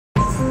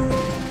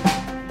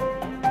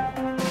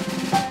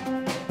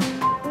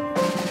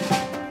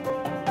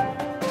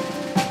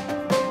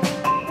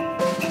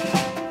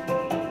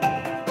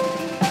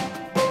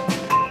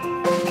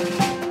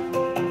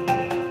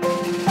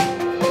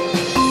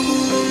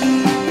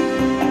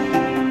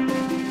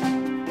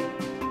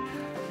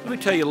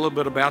tell you a little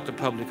bit about the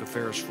Public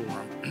Affairs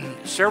Forum.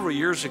 Several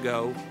years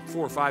ago,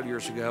 4 or 5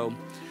 years ago,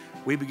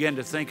 we began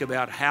to think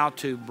about how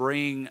to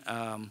bring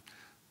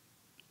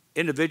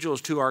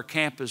individuals to our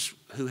campus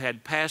who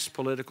had past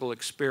political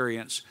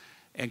experience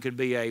and could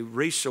be a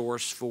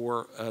resource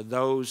for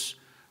those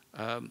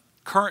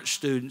current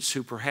students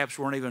who perhaps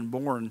weren't even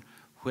born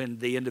when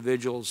the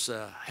individuals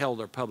held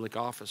their public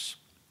office.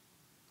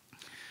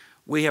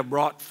 We have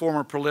brought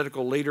former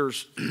political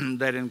leaders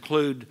that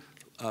include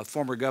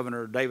former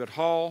Governor David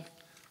Hall,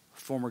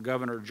 former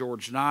Governor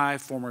George Nye,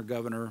 former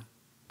Governor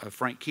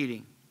Frank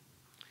Keating.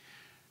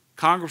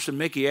 Congressman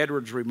Mickey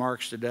Edwards'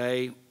 remarks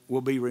today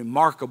will be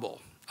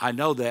remarkable. I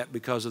know that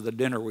because of the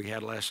dinner we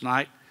had last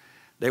night.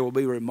 They will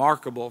be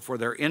remarkable for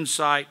their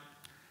insight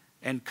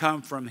and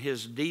come from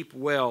his deep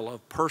well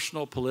of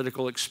personal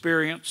political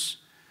experience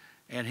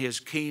and his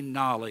keen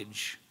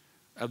knowledge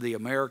of the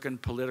American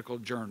political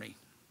journey.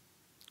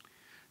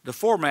 The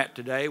format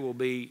today will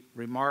be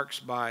remarks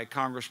by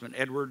Congressman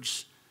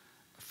Edwards,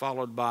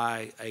 followed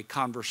by a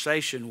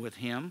conversation with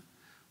him.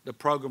 The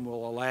program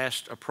will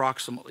last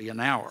approximately an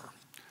hour.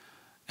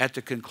 At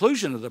the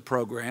conclusion of the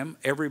program,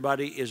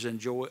 everybody is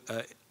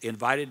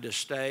invited to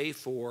stay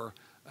for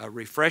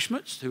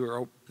refreshments that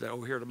are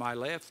over here to my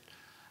left,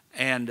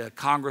 and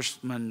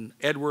Congressman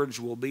Edwards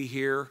will be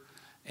here,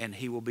 and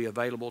he will be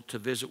available to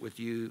visit with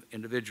you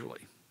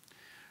individually.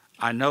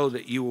 I know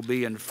that you will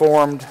be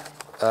informed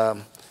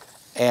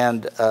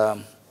and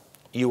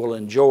you will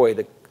enjoy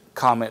the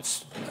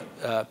comments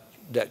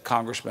that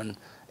Congressman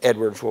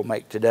Edwards will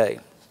make today.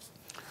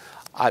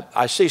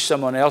 I see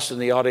someone else in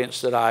the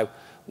audience that I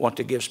want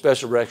to give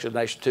special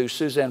recognition to.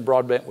 Suzanne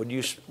Broadbent, would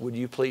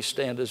you please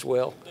stand as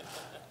well?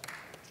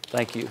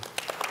 Thank you.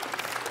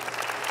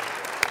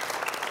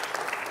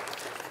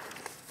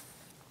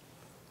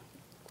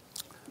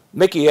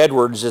 Mickey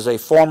Edwards is a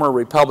former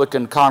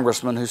Republican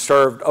congressman who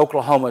served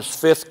Oklahoma's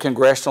 5th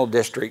Congressional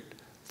District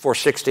for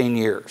 16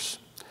 years.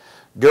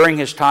 During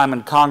his time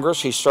in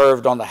Congress, he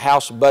served on the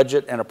House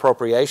Budget and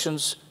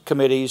Appropriations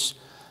Committees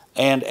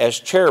and as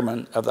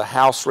chairman of the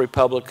House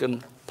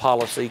Republican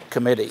Policy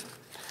Committee.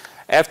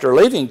 After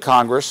leaving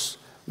Congress,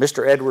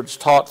 Mr. Edwards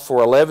taught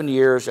for 11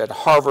 years at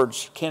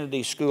Harvard's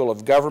Kennedy School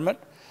of Government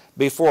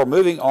before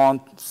moving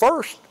on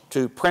first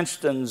to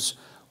Princeton's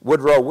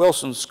Woodrow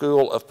Wilson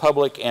School of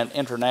Public and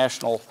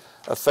International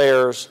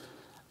Affairs,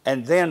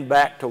 and then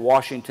back to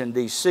Washington,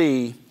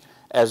 D.C.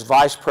 as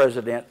vice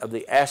president of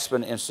the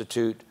Aspen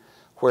Institute,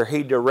 where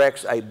he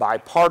directs a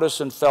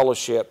bipartisan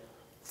fellowship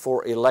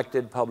for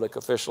elected public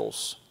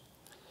officials.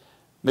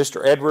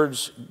 Mr.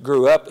 Edwards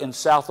grew up in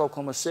South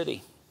Oklahoma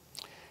City,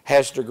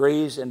 has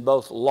degrees in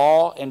both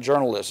law and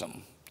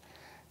journalism,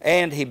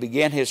 and he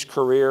began his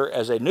career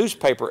as a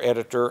newspaper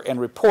editor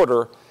and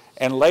reporter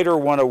and later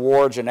won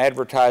awards in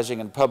advertising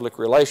and public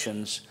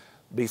relations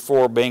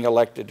before being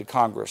elected to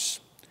Congress.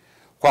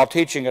 While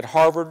teaching at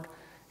Harvard,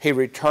 he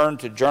returned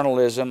to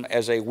journalism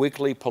as a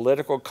weekly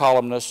political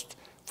columnist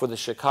for the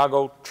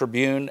Chicago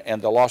Tribune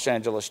and the Los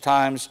Angeles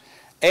Times,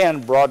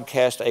 and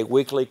broadcast a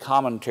weekly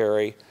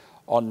commentary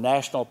on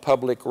National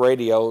Public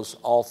Radio's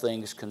All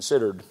Things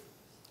Considered.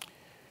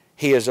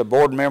 He is a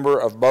board member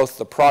of both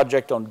the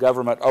Project on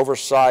Government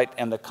Oversight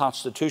and the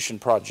Constitution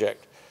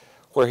Project,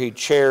 where he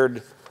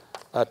chaired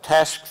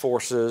task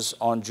forces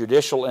on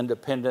judicial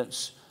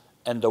independence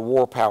and the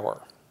war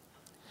power.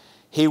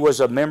 He was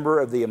a member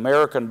of the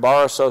American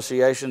Bar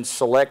Association's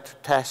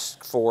Select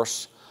Task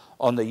Force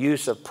on the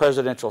use of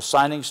presidential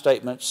signing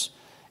statements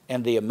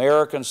and the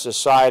American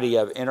Society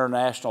of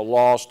International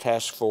Law's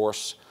Task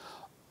Force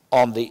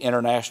on the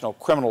International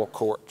Criminal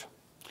Court.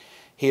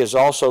 He has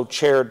also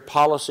chaired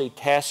policy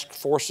task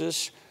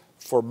forces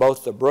for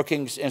both the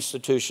Brookings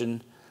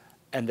Institution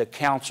and the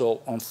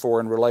Council on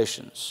Foreign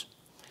Relations.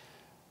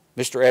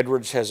 Mr.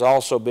 Edwards has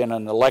also been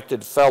an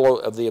elected fellow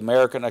of the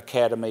American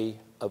Academy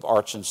of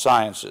Arts and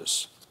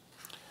Sciences.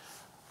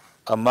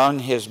 Among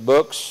his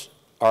books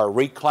are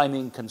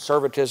Reclaiming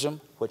Conservatism,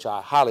 which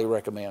I highly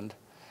recommend,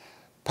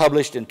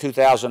 published in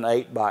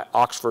 2008 by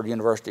Oxford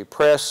University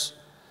Press,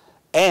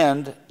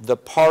 and The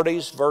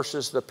Parties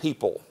versus the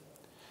People,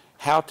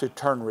 How to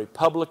Turn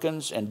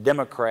Republicans and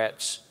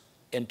Democrats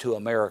into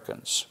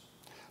Americans,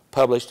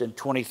 published in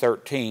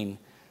 2013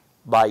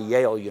 by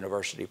Yale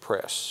University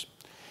Press.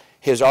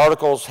 His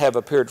articles have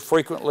appeared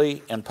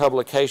frequently in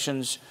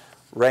publications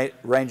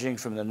ranging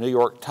from the New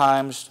York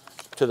Times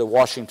to the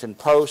Washington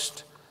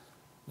Post,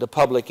 the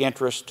Public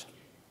Interest,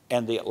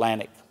 and the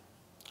Atlantic.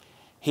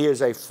 He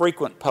is a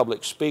frequent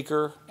public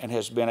speaker and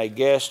has been a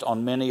guest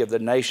on many of the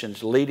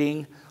nation's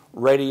leading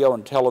radio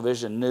and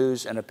television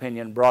news and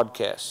opinion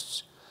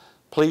broadcasts.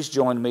 Please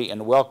join me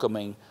in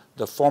welcoming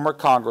the former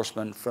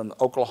congressman from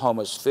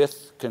Oklahoma's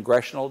 5th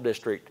Congressional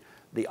District,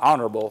 the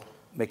Honorable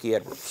Mickey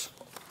Edwards.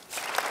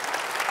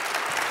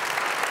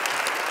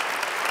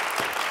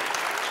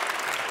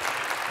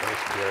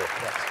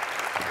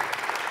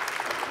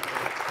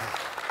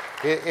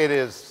 It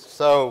is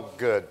so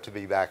good to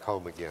be back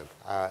home again.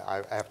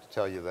 I have to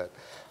tell you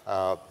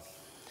that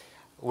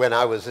when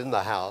I was in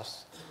the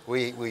House,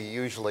 we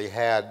usually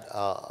had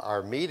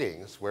our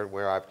meetings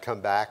where I've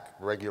come back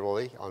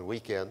regularly on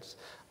weekends.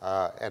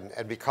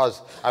 And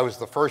because I was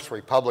the first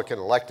Republican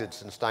elected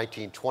since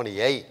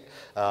 1928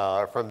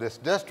 from this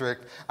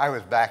district, I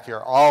was back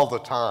here all the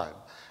time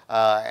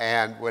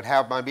and would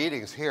have my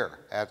meetings here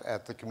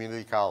at the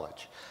community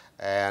college.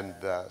 And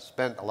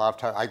spent a lot of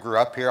time. I grew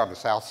up here. I'm a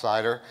South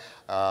Sider.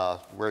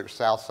 We're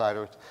South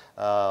Siders.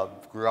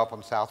 Grew up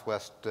on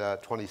Southwest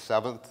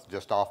 27th,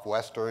 just off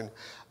Western.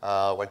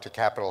 Went to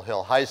Capitol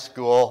Hill High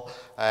School,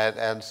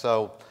 and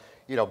so,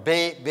 you know,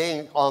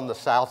 being on the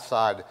South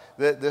Side,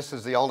 this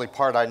is the only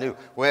part I knew.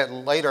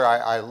 Later,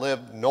 I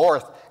lived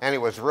north, and it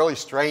was really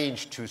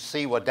strange to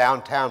see what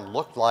downtown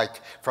looked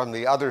like from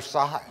the other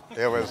side.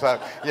 It was,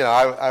 you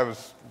know,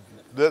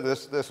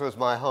 this was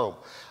my home.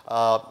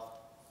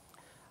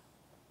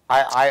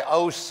 I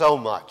owe so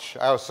much.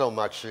 I owe so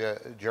much,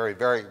 Jerry.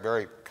 Very,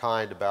 very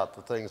kind about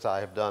the things I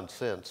have done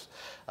since.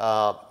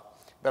 But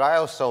I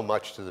owe so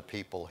much to the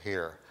people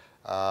here.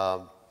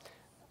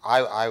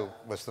 I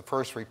was the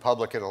first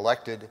Republican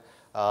elected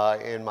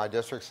in my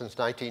district since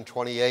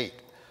 1928.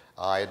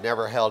 I had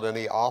never held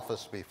any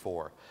office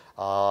before.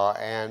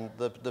 And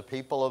the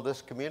people of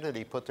this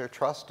community put their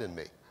trust in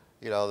me.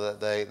 You know,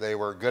 they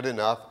were good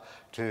enough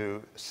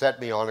to set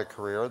me on a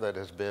career that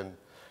has been,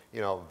 you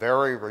know,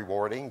 very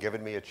rewarding,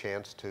 given me a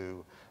chance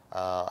to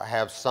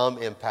have some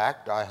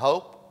impact, I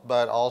hope,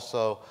 but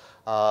also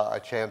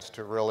a chance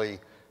to really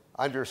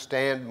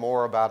understand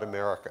more about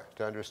America,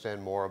 to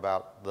understand more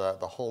about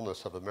the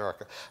wholeness of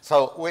America.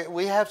 So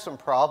we have some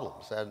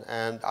problems,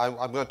 and I'm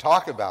going to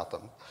talk about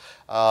them,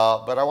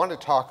 but I want to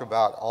talk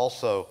about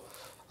also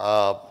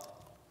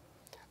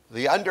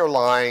the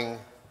underlying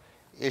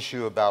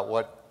issue about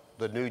what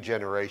the new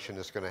generation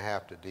is going to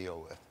have to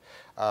deal with.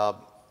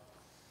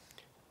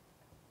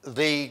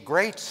 The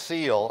Great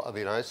Seal of the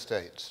United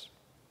States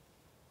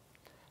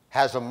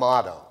has a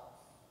motto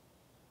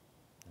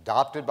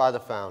adopted by the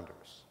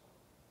founders: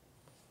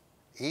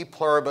 E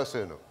pluribus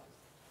unum,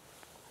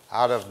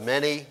 out of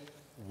many,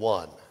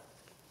 one.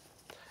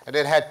 And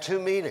it had two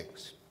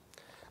meanings.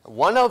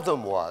 One of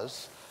them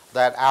was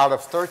that out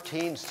of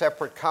 13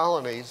 separate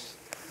colonies,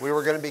 we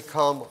were going to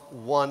become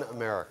one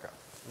America,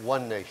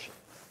 one nation.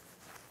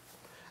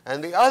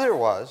 And the other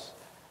was,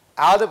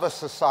 out of a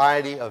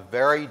society of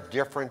very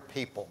different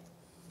people,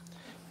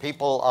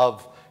 people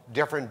of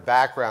different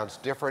backgrounds,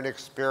 different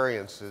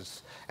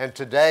experiences, and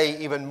today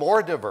even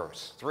more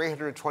diverse,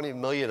 320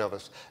 million of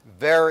us,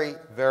 very,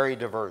 very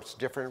diverse,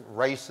 different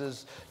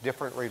races,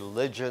 different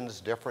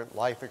religions, different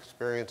life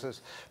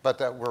experiences, but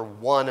that we're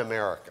one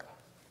America.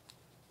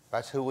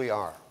 That's who we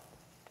are.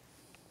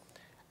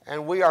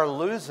 And we are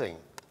losing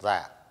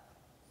that.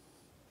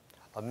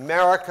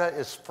 America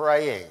is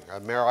fraying.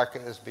 America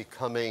is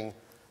becoming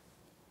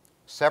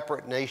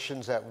separate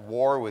nations at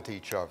war with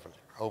each other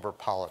over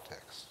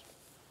politics.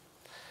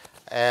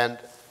 And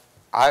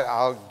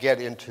I'll get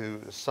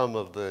into some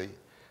of the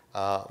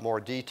more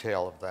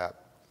detail of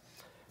that.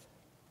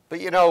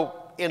 But you know,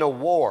 in a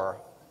war,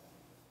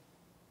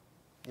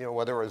 you know,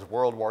 whether it was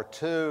World War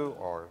II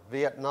or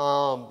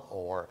Vietnam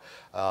or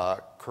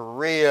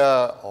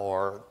Korea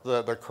or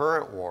the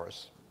current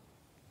wars,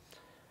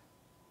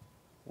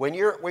 when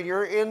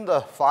you're in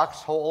the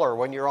foxhole or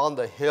when you're on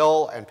the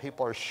hill and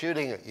people are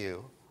shooting at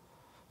you,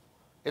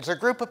 it's a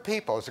group of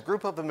people, it's a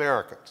group of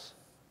Americans.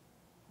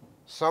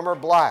 Some are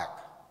black,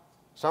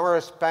 some are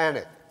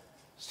Hispanic,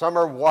 some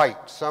are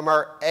white, some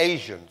are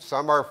Asian,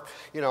 some are,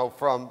 you know,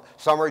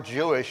 some are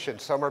Jewish, and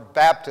some are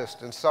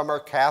Baptist, and some are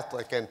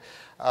Catholic,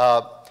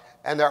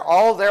 and they're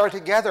all there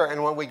together.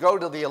 And when we go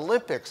to the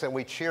Olympics and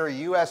we cheer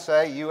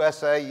USA,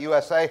 USA,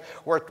 USA,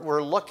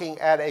 we're looking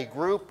at a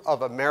group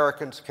of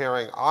Americans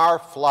carrying our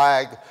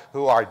flag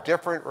who are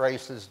different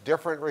races,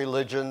 different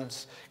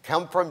religions,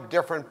 come from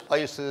different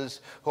places,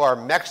 who are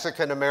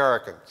Mexican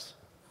Americans,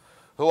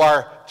 who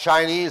are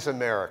Chinese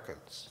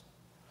Americans,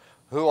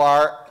 who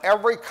are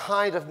every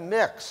kind of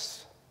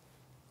mix.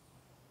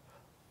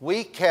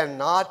 We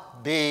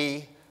cannot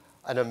be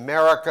an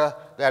America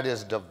that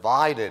is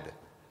divided,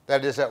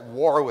 that is at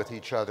war with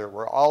each other.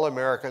 We're all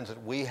Americans,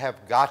 and we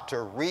have got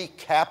to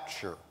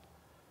recapture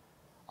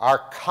our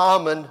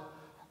common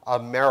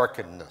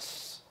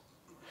Americanness.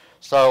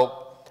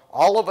 So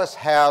all of us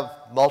have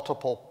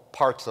multiple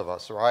parts of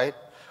us, right?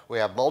 We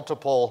have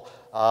multiple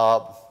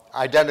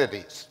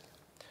identities.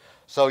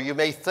 So you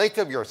may think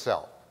of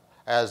yourself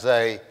as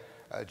a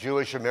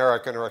Jewish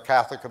American or a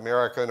Catholic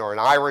American or an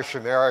Irish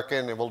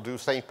American, and we'll do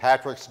St.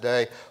 Patrick's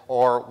Day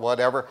or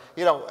whatever.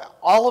 You know,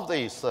 all of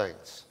these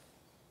things.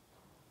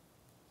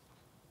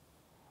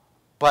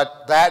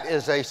 But that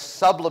is a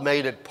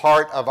sublimated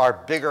part of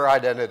our bigger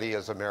identity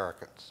as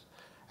Americans.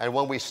 And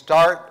when we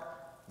start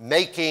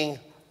making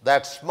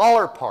that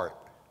smaller part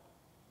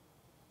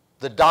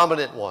the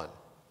dominant one,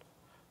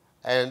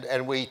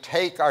 and we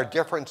take our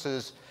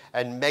differences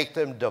and make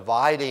them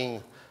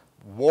dividing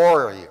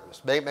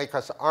warriors, make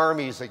us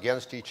armies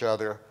against each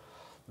other,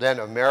 then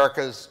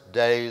America's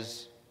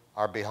days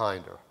are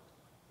behind her.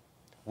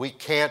 We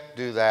can't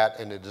do that,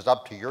 and it is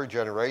up to your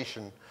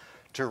generation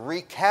to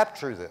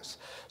recapture this.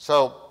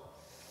 So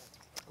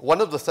one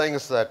of the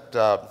things that,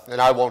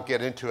 and I won't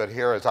get into it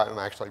here as I'm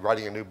actually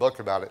writing a new book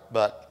about it,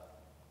 but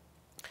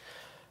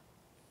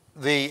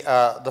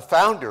the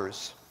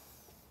founders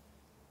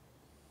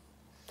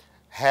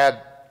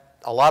had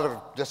a lot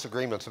of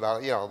disagreements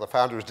about it. You know, the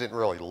founders didn't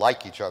really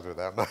like each other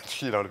that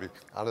much, you know, to be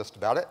honest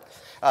about it.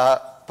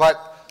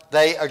 But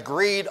they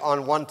agreed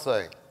on one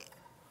thing.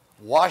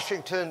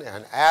 Washington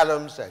and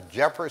Adams and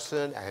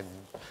Jefferson and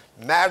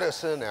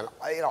Madison and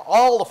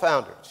all the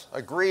founders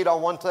agreed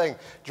on one thing.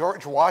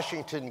 George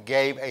Washington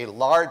gave a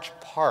large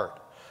part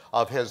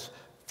of his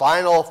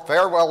final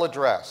farewell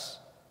address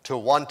to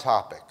one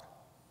topic.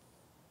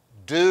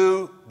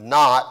 Do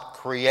not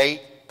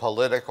create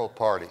political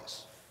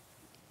parties.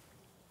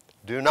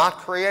 Do not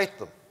create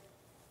them.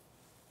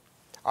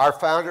 Our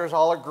founders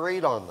all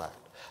agreed on that.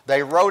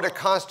 They wrote a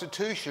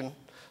constitution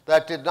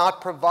that did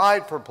not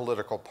provide for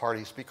political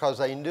parties because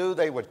they knew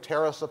they would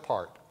tear us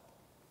apart.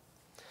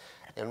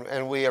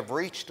 And we have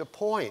reached a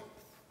point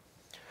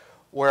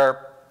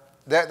where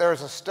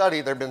there's a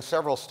study, there have been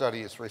several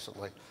studies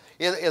recently.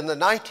 In the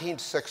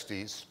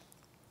 1960s,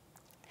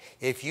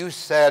 if you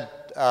said,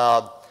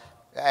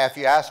 if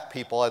you asked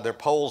people and their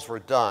polls were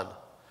done,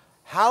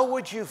 how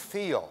would you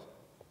feel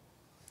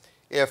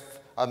if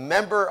a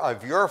member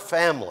of your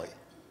family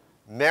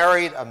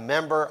married a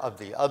member of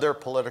the other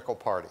political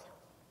party?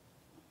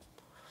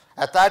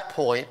 At that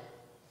point,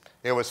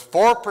 it was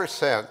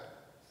 4%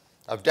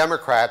 of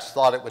Democrats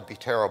thought it would be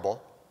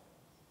terrible.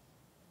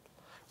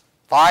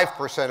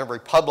 5% of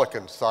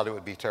Republicans thought it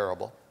would be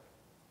terrible.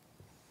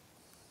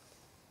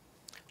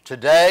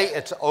 Today,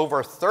 it's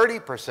over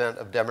 30%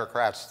 of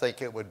Democrats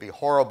think it would be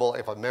horrible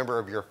if a member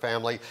of your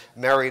family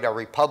married a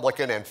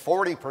Republican, and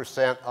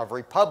 40% of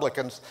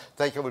Republicans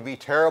think it would be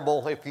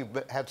terrible if you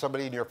had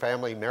somebody in your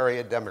family marry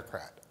a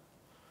Democrat.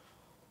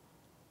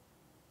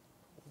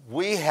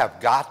 We have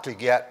got to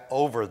get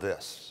over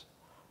this.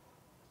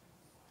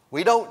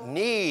 We don't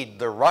need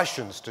the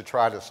Russians to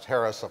try to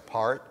tear us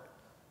apart.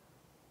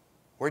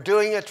 We're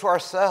doing it to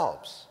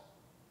ourselves.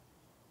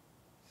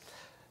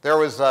 There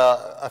was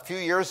a few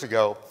years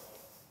ago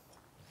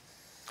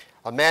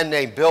a man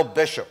named Bill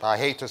Bishop. I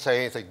hate to say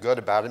anything good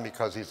about him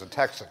because he's a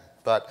Texan,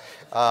 but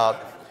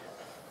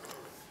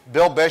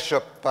Bill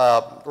Bishop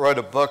wrote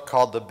a book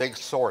called The Big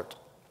Sort.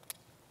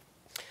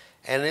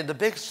 And in The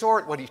Big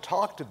Sort, what he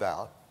talked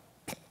about,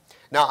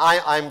 now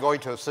I'm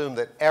going to assume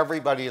that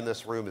everybody in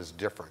this room is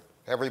different.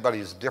 Everybody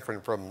is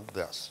different from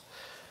this.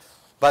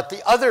 But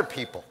the other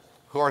people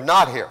who are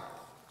not here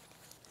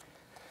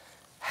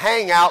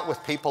hang out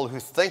with people who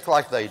think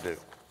like they do.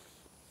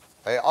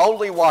 They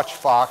only watch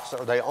Fox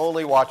or they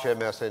only watch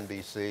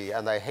MSNBC,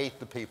 and they hate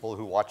the people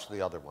who watch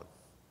the other one.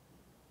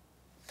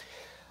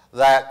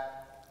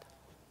 That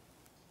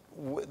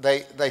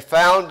they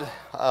found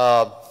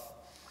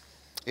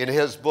in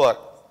his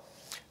book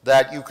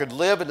that you could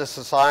live in a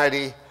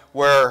society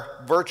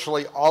where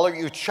virtually all of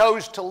you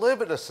chose to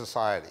live in a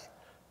society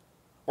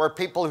where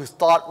people who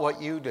thought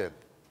what you did.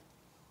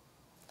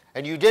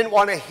 And you didn't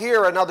want to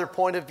hear another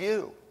point of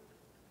view.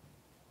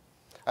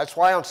 That's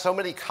why on so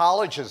many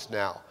colleges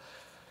now,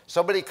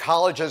 so many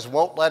colleges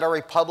won't let a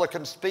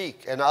Republican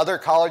speak, and other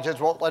colleges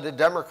won't let a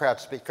Democrat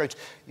speak, because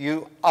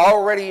you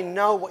already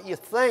know what you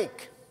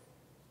think.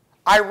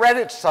 I read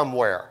it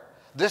somewhere.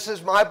 This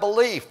is my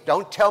belief.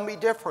 Don't tell me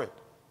different.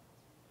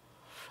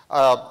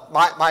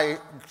 My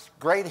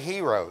great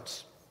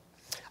heroes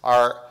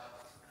are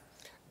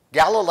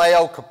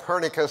Galileo,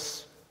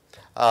 Copernicus,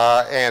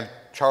 and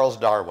Charles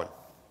Darwin.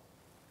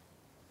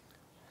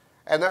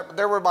 And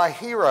they were my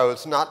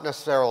heroes, not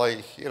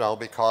necessarily,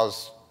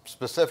 because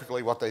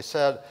specifically what they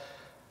said,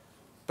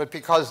 but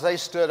because they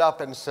stood up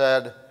and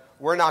said,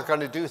 we're not going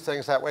to do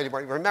things that way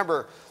anymore.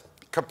 Remember,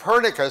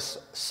 Copernicus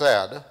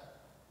said,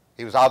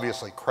 he was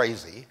obviously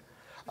crazy,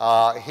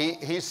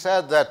 he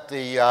said that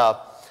the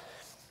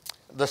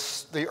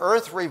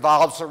Earth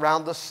revolves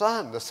around the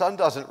sun. The sun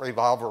doesn't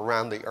revolve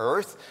around the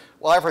Earth.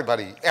 Well,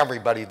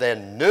 everybody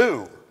then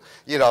knew,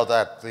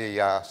 that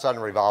the sun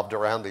revolved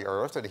around the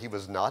Earth, and he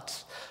was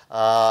nuts.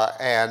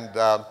 Then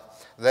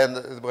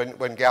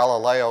when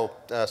Galileo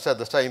said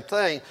the same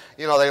thing,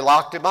 they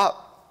locked him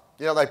up.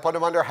 They put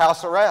him under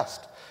house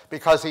arrest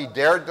because he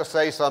dared to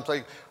say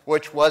something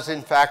which was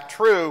in fact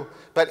true,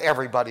 but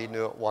everybody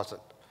knew it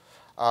wasn't.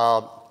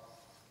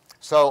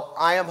 So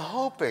I am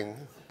hoping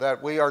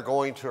that we are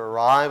going to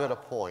arrive at a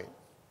point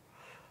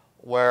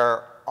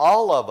where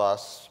all of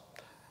us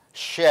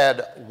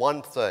shed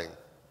one thing,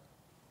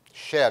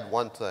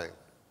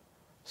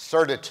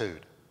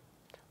 certitude,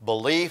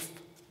 belief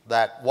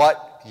that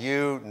what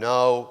you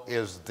know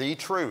is the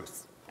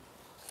truth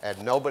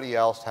and nobody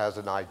else has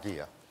an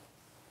idea.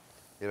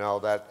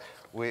 That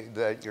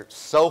you're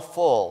so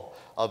full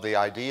of the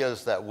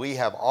ideas that we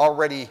have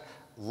already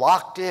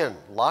locked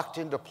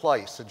into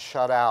place and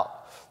shut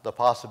out the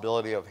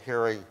possibility of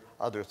hearing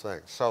other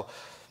things. So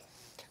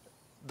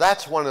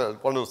that's one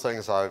of the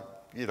things I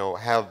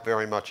have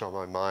very much on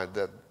my mind,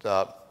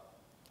 that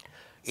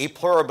e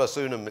pluribus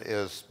unum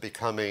is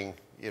becoming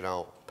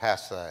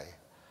passé.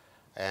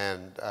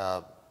 And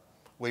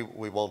we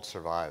won't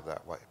survive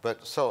that way.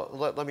 But so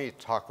let me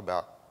talk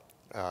about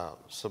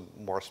some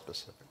more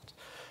specifics.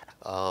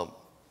 And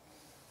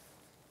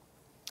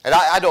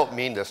I don't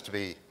mean this to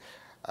be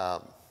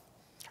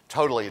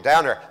totally a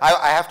downer.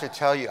 I have to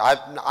tell you,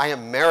 I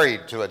am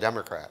married to a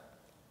Democrat.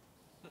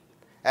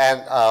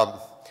 And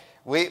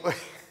we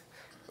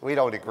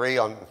don't agree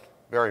on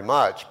very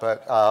much,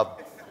 but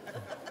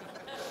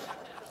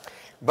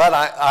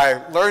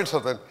I learned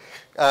something.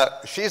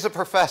 She's a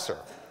professor,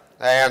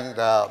 and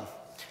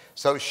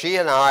so she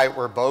and I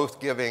were both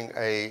giving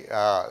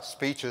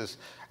speeches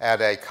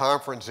at a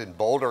conference in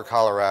Boulder,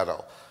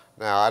 Colorado.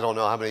 Now, I don't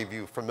know how many of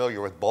you are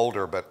familiar with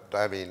Boulder, but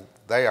I mean,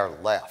 they are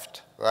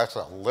left. That's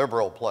a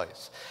liberal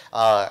place.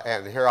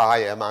 And here I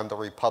am, I'm the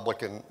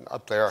Republican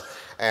up there.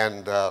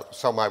 And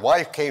so my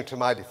wife came to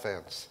my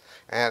defense.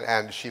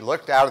 And she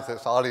looked out at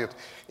this audience.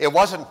 It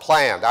wasn't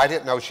planned. I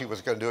didn't know she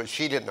was going to do it.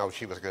 She didn't know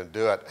she was going to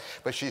do it.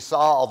 But she saw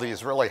all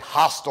these really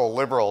hostile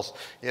liberals,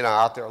 you know,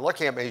 out there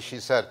looking at me. She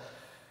said,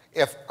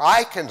 if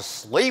I can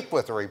sleep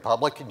with a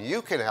Republican,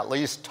 you can at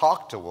least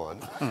talk to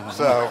one.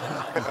 So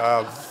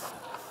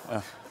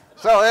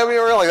I mean,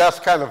 really, that's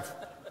kind of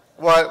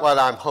what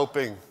I'm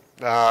hoping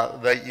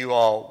that you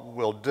all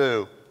will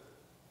do.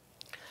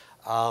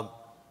 I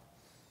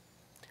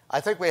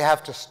think we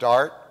have to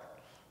start.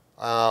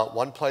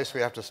 One place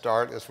we have to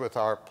start is with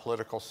our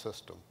political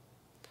system.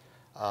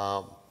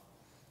 Our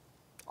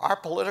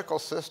political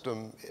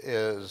system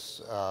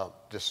is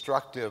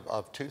destructive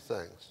of two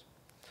things.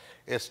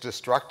 It's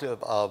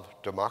destructive of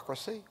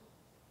democracy,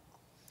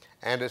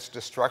 and it's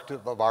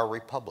destructive of our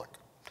republic.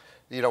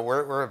 You know,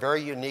 we're a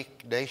very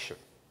unique nation.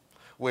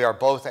 We are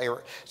both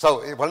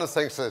so one of the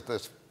things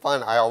that's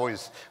fun,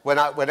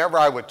 whenever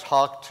I would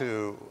talk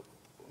to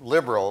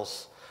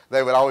liberals,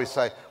 they would always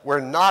say, we're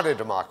not a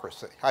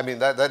democracy. I mean,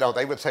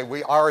 they would say,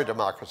 we are a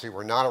democracy,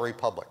 we're not a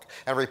republic.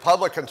 And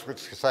Republicans would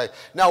say,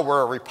 no,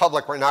 we're a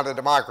republic, we're not a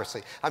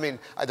democracy. I mean,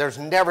 there's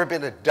never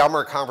been a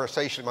dumber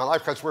conversation in my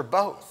life, because we're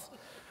both.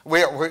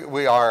 We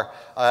are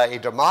a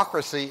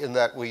democracy in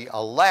that we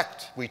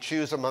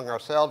choose among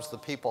ourselves the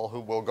people who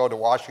will go to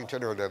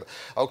Washington or to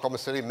Oklahoma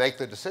City and make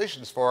the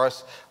decisions for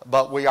us,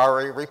 but we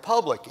are a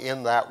republic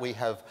in that we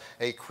have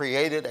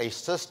created a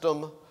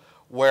system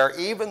where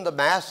even the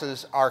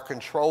masses are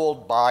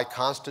controlled by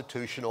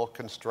constitutional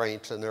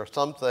constraints, and there are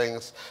some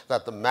things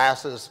that the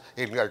masses,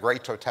 in a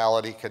great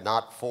totality,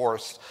 cannot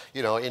force,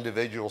 you know,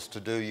 individuals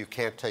to do. You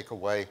can't take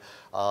away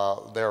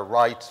their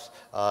rights,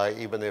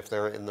 even if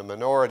they're in the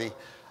minority.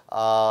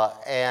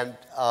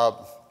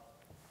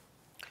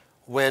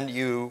 When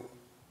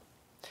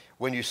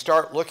you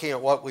start looking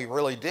at what we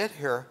really did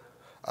here,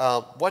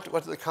 what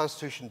did the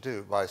Constitution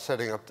do by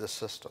setting up this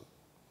system?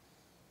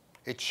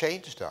 It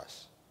changed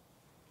us.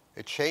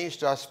 It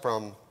changed us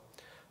from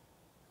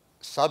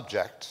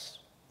subjects.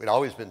 We'd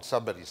always been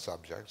somebody's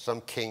subject,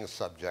 some king's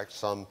subject,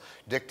 some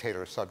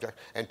dictator's subject,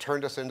 and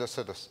turned us into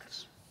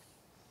citizens.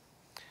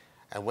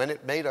 And when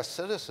it made us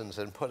citizens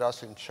and put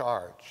us in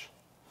charge,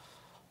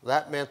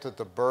 that meant that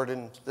the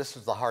burden, this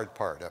is the hard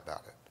part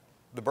about it,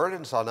 the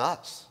burden's on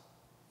us.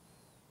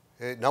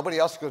 Nobody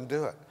else is going to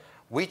do it.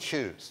 We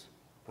choose.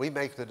 We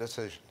make the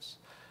decisions.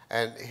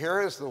 And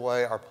here is the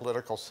way our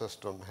political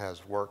system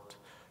has worked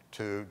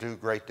to do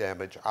great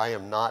damage. I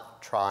am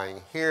not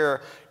trying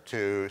here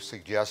to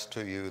suggest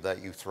to you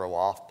that you throw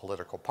off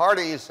political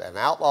parties and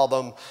outlaw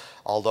them,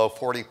 although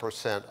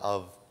 40%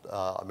 of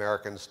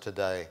Americans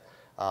today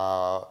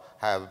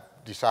have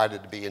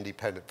decided to be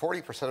independent.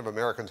 40% of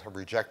Americans have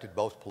rejected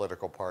both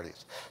political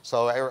parties.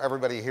 So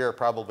everybody here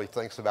probably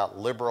thinks about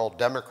liberal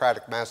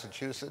democratic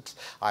Massachusetts.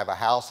 I have a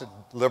house in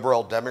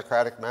liberal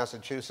democratic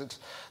Massachusetts.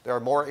 There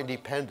are more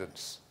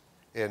independents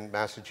in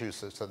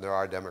Massachusetts than there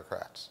are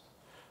Democrats.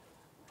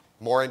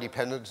 More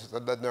independents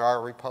than there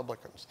are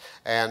Republicans.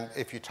 And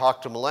if you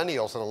talk to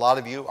millennials, and a lot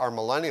of you are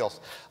millennials,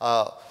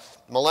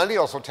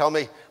 millennials will tell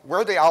me,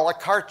 we're the a la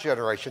carte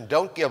generation.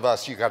 Don't give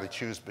us, you got to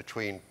choose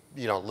between,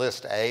 you know,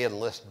 list A and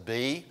list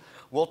B.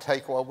 We'll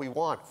take what we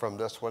want from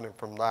this one and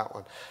from that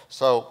one.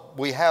 So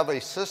we have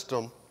a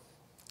system.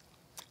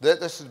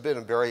 This has been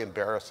a very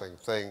embarrassing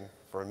thing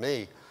for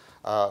me.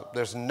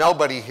 There's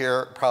nobody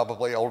here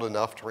probably old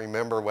enough to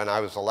remember when I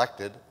was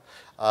elected,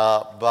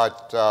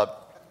 but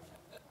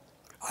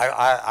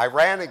I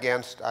ran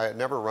against, I had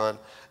never run,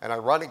 and I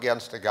run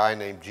against a guy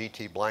named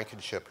G.T.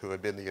 Blankenship, who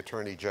had been the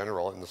Attorney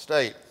General in the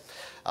state.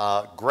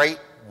 Great,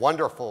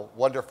 wonderful,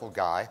 wonderful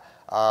guy.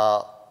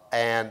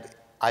 And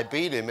I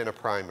beat him in a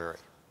primary.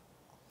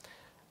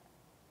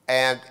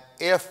 And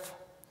if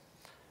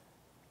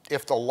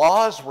the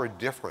laws were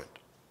different,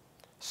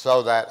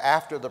 so that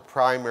after the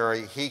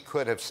primary he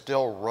could have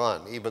still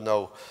run, even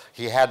though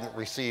he hadn't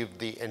received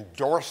the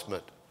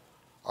endorsement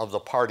of the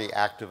party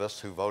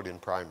activists who vote in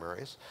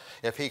primaries,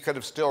 if he could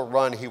have still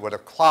run, he would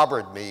have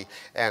clobbered me,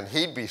 and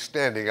he'd be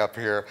standing up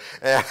here,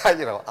 and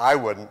you know, I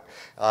wouldn't,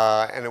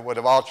 and it would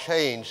have all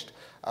changed.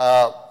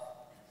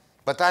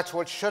 But that's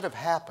what should have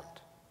happened.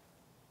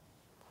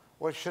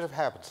 What should have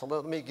happened. So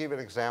let me give you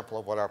an example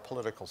of what our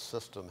political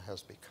system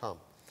has become.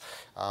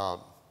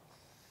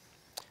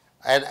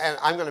 And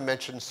I'm going to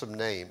mention some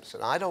names,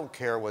 and I don't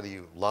care whether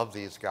you love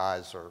these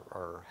guys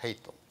or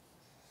hate them,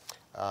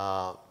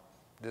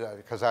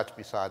 because that's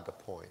beside the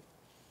point.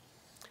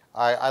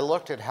 I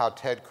looked at how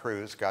Ted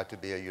Cruz got to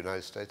be a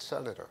United States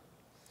Senator,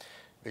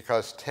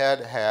 because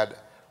Ted had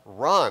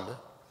run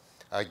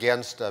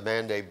against a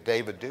man named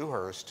David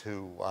Dewhurst,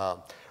 who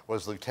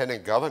was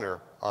lieutenant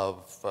governor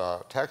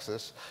of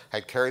Texas,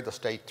 had carried the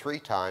state 3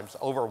 times,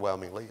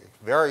 overwhelmingly,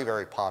 very,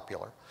 very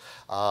popular,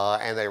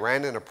 and they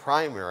ran in a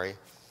primary.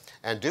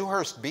 And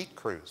Dewhurst beat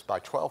Cruz by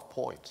 12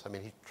 points. I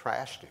mean, he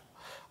trashed him.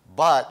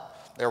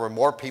 But there were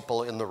more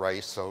people in the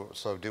race,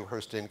 so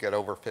Dewhurst didn't get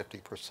over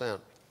 50%.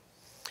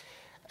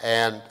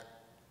 And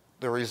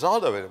the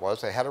result of it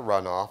was they had a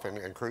runoff,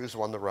 and Cruz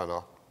won the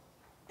runoff.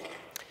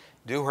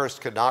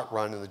 Dewhurst could not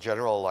run in the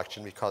general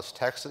election because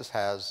Texas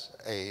has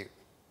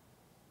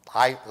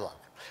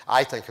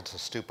I think it's a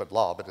stupid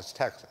law, but it's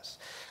Texas.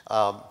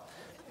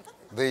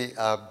 They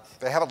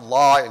have a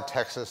law in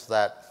Texas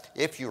that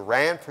if you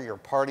ran for your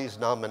party's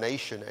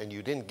nomination and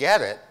you didn't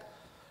get it,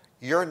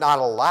 you're not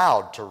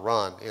allowed to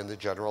run in the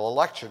general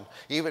election,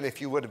 even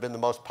if you would have been the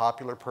most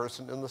popular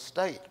person in the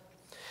state.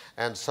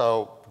 And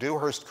so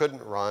Dewhurst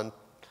couldn't run.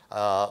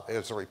 It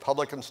was a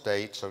Republican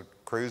state, so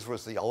Cruz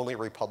was the only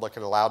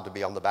Republican allowed to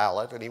be on the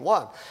ballot, and he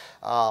won.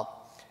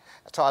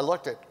 So I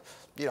looked at,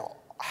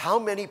 how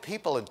many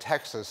people in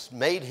Texas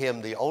made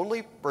him the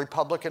only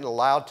Republican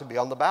allowed to be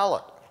on the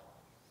ballot?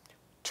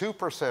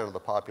 2% of the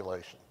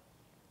population.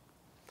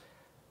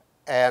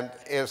 And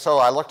so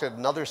I looked at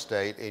another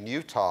state in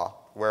Utah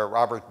where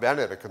Robert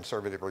Bennett, a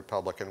conservative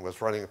Republican,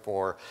 was running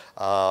for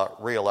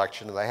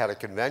re-election, and they had a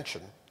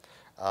convention.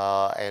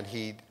 And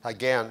he,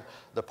 again,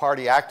 the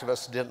party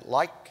activists didn't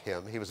like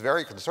him. He was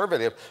very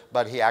conservative,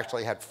 but he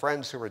actually had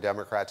friends who were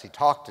Democrats. He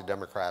talked to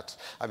Democrats.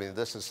 I mean,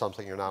 this is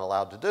something you're not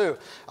allowed to do.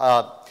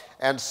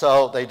 And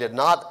so they did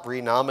not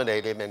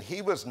renominate him, and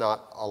he was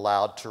not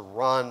allowed to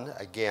run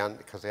again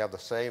because they have the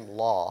same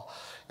law.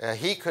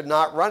 He could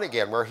not run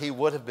again, where he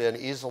would have been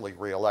easily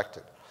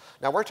reelected.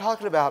 Now, we're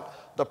talking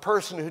about the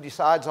person who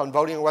decides on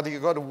voting whether you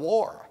go to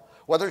war,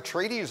 whether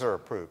treaties are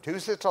approved, who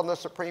sits on the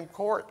Supreme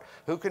Court,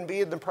 who can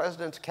be in the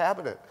president's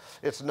cabinet.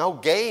 It's no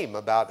game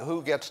about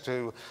who gets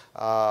to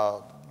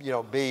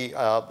be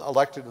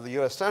elected to the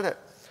U.S. Senate.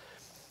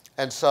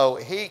 And so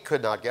he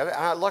could not get it.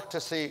 And I looked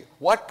to see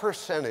what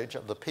percentage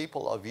of the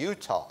people of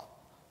Utah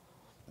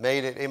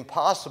made it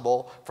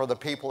impossible for the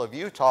people of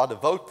Utah to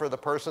vote for the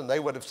person they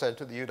would have sent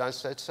to the United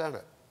States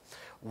Senate.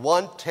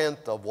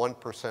 1/10 of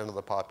 1% of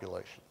the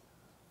population.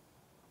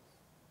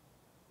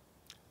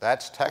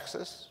 That's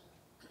Texas.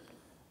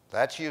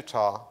 That's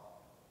Utah.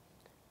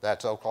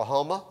 That's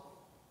Oklahoma.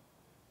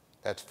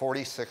 That's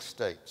 46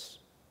 states.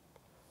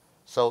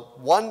 So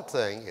one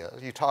thing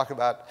is, you talk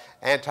about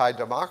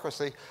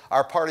anti-democracy,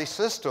 our party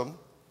system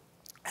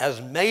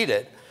has made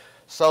it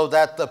so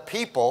that the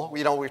people,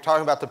 we're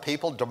talking about the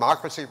people,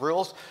 democracy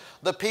rules,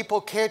 the people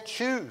can't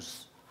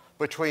choose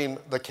between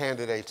the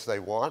candidates they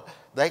want.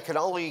 They can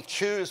only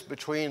choose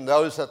between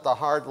those that the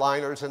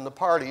hardliners in the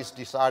parties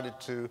decided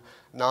to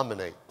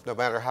nominate, no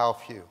matter how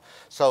few.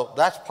 So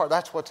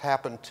that's what's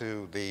happened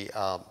to the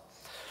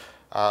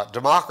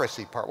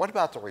democracy part. What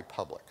about the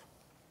republic?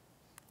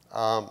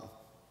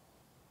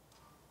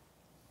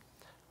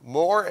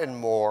 More and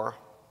more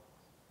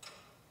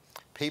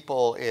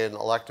people in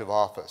elective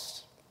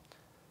office,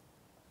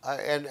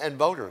 and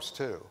voters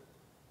too,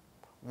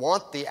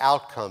 want the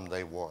outcome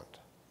they want.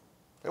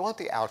 They want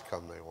the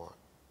outcome they want.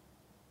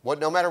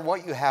 No matter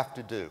what you have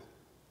to do.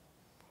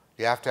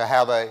 You have to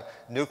have a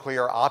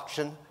nuclear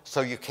option,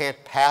 so you can't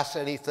pass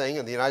anything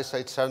in the United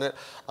States Senate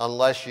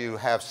unless you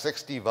have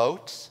 60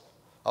 votes.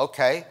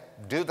 Okay,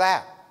 do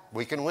that.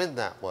 We can win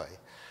that way.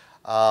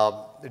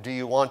 Do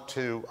you want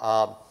to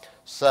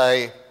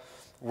say,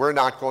 we're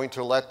not going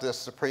to let this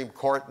Supreme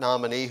Court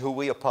nominee who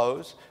we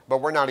oppose, but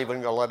we're not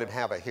even going to let him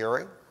have a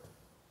hearing?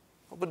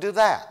 We'll do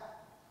that.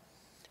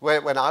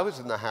 When I was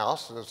in the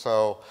House,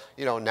 so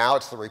now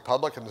it's the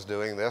Republicans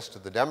doing this to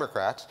the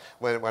Democrats.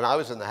 When I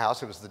was in the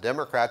House, it was the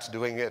Democrats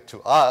doing it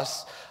to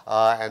us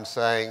and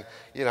saying,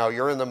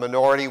 you're in the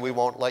minority, we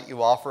won't let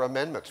you offer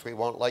amendments, we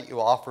won't let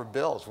you offer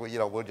bills,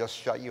 we'll just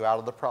shut you out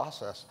of the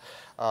process.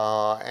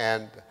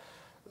 And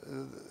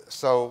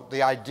so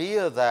the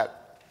idea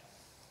that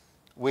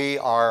we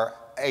are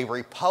a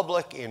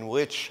republic in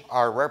which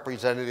our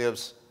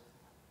representatives,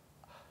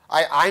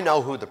 I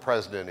know who the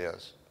president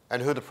is,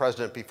 and who the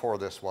president before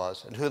this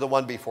was, and who the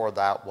one before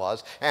that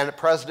was. And the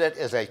president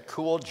is a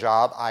cool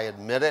job, I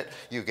admit it.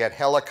 You get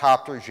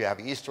helicopters, you have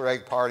Easter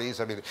egg parties.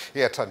 I mean,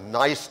 it's a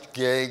nice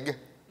gig.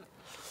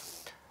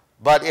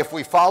 But if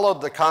we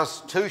followed the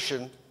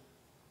Constitution,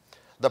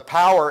 the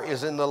power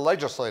is in the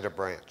legislative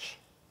branch.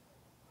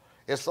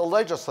 It's the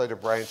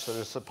legislative branch that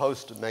is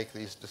supposed to make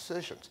these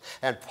decisions.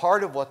 And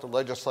part of what the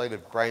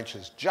legislative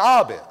branch's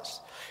job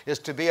is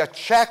to be a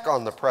check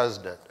on the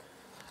president,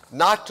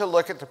 not to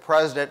look at the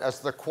president as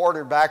the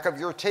quarterback of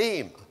your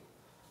team.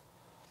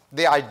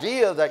 The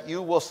idea that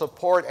you will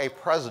support a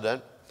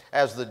president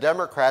as the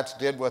Democrats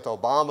did with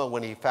Obama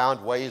when he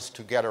found ways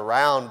to get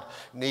around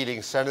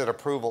needing Senate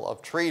approval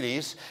of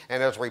treaties,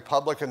 and as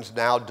Republicans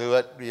now do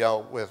it,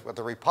 with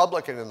the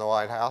Republican in the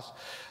White House.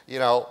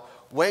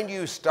 When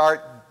you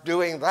start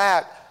doing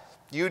that,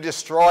 you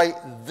destroy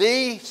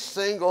the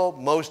single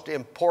most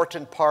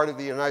important part of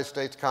the United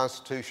States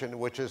Constitution,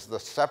 which is the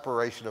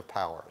separation of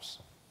powers.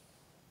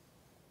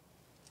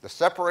 The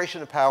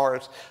separation of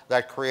powers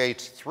that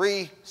creates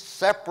three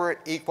separate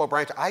equal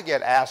branches. I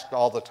get asked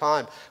all the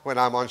time when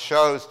I'm on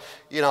shows,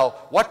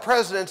 what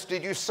presidents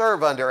did you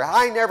serve under?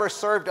 I never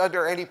served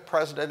under any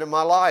president in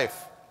my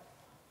life.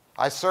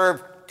 I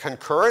served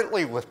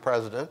concurrently with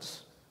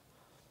presidents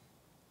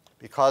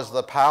because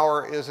the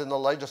power is in the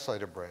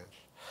legislative branch.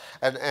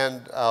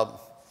 And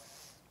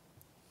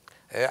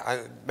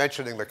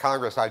mentioning the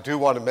Congress, I do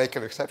want to make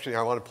an exception.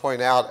 I want to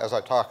point out, as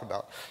I talk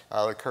about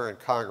the current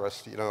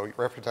Congress,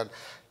 represent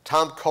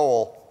Tom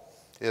Cole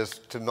is,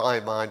 to my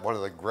mind, one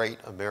of the great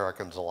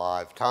Americans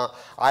alive.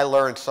 I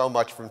learned so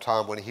much from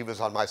Tom when he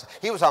was on my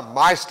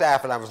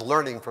staff, and I was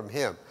learning from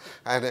him,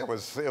 and it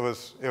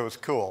was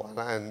cool.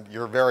 And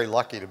you're very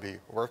lucky to be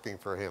working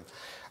for him.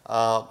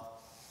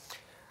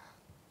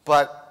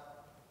 But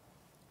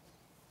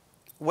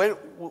one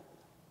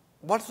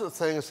of the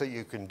things that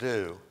you can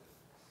do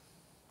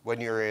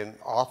when you're in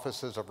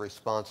offices of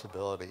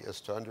responsibility is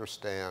to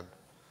understand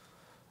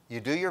you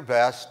do your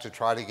best to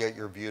try to get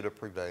your view to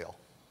prevail.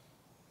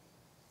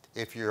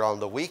 If you're on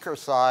the weaker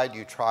side,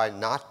 you try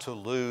not to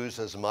lose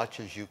as much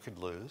as you could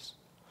lose.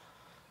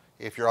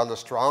 If you're on the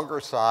stronger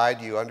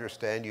side, you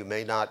understand you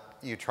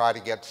try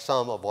to get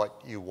some of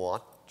what you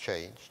want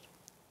changed.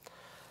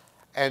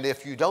 And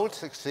if you don't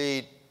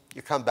succeed,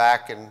 you come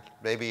back and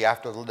maybe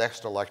after the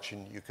next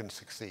election you can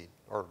succeed,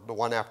 or the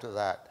one after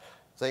that.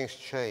 Things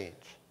change.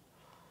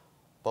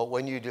 But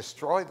when you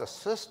destroy the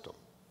system,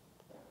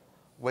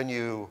 when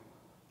you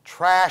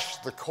trash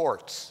the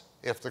courts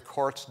if the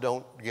courts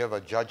don't give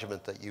a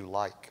judgment that you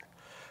like,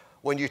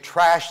 when you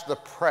trash the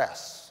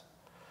press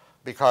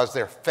because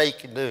they're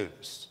fake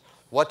news.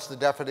 What's the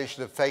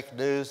definition of fake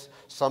news?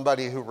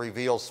 Somebody who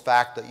reveals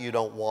fact that you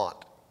don't want.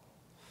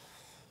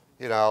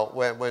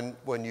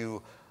 When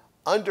you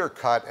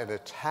undercut and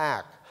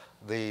attack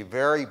the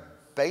very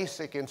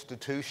basic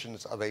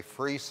institutions of a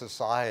free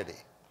society,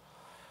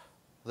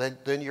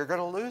 then you're going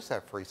to lose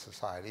that free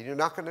society. You're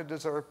not going to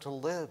deserve to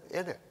live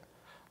in it.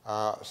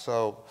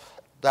 So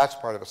that's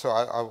part of it. So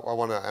I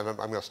want to, and I'm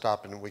going to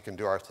stop and we can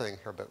do our thing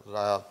here.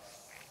 But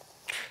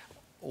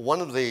one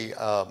of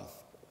the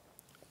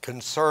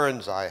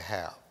concerns I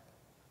have,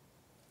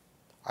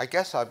 I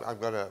guess I'm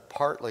going to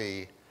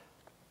partly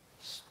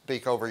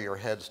speak over your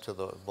heads to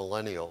the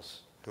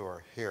millennials who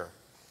are here.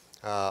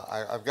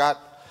 I've got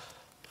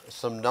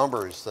some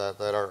numbers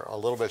that are a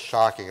little bit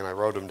shocking, and I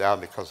wrote them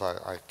down because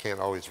I can't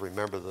always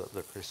remember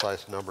the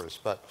precise numbers.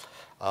 But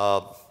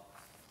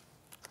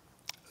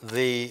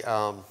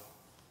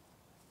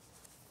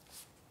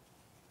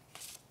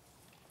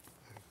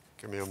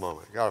give me a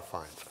moment. I got to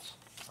find this.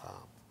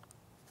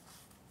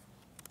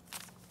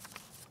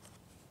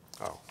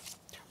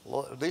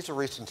 These are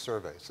recent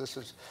surveys. This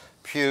is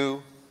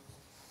Pew,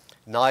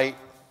 Knight,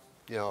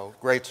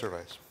 great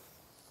surveys.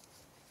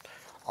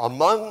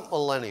 Among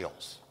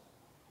millennials,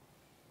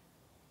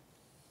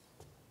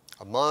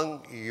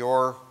 among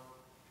your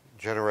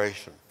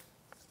generation,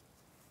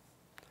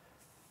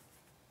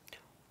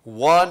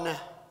 1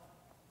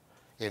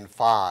 in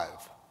 5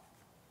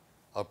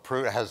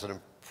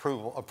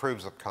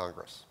 approves of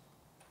Congress.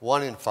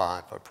 1 in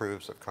 5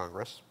 approves of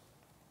Congress.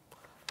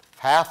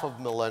 Half of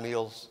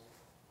millennials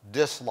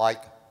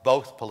dislike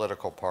both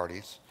political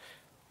parties.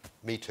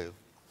 Me too.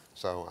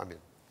 So,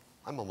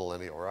 I'm a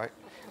millennial, right?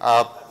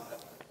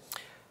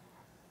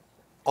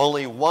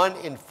 Only 1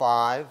 in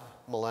 5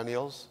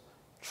 millennials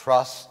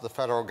trust the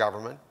federal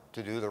government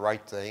to do the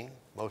right thing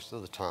most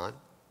of the time.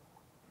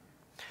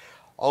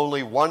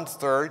 Only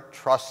 1/3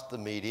 trust the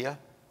media.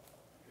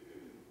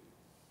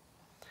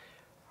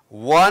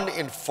 1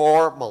 in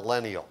 4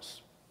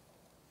 millennials,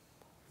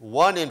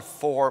 1 in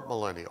 4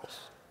 millennials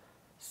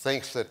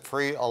thinks that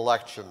free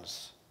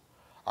elections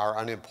are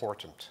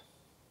unimportant.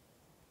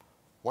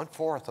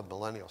 1/4 of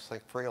millennials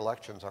think free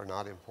elections are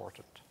not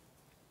important.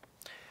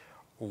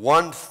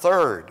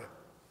 1/3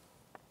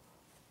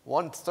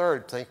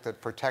 think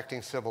that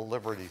protecting civil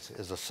liberties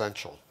is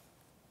essential.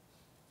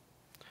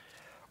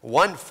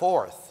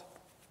 1/4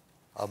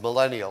 of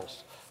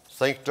millennials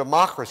think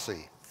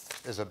democracy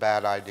is a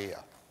bad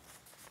idea.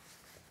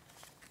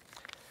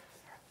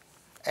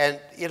 And,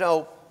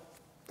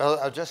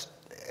 I'll just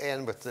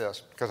end with this,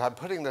 because I'm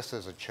putting this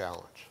as a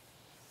challenge.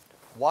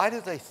 Why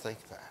do they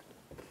think that?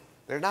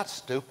 They're not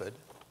stupid.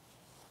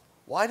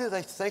 Why do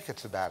they think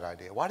it's a bad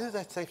idea? Why do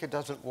they think it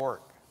doesn't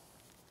work?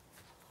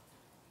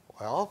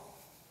 Well,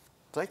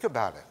 think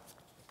about it.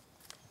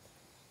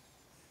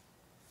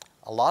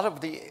 A lot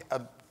of the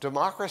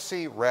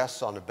democracy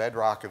rests on a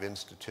bedrock of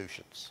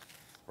institutions,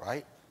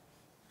 right?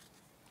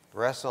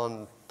 Rests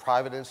on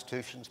private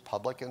institutions,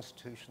 public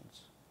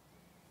institutions.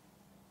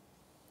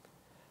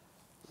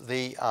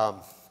 The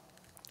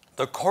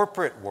The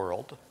corporate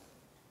world,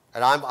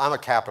 and I'm a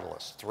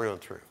capitalist through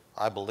and through.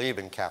 I believe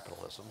in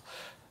capitalism.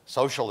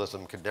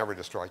 Socialism can never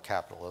destroy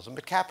capitalism,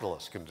 but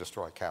capitalists can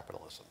destroy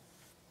capitalism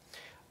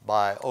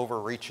by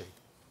overreaching.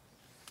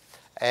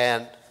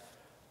 And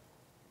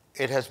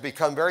it has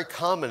become very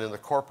common in the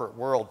corporate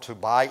world to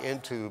buy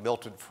into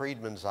Milton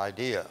Friedman's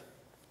idea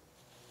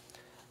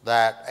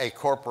that a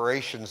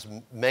corporation's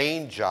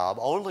main job,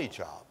 only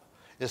job,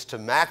 is to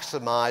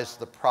maximize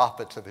the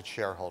profits of its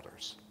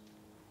shareholders.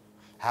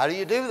 How do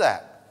you do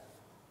that?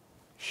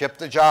 Ship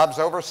the jobs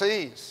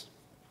overseas.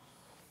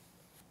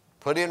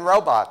 Put in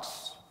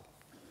robots.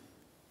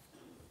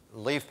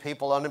 Leave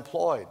people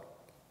unemployed.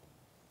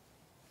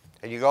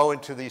 And you go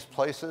into these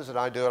places, and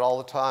I do it all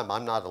the time.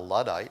 I'm not a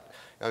Luddite.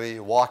 I mean,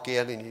 you walk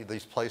in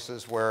these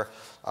places where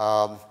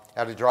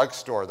at a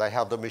drugstore, they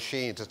have the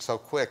machines. It's so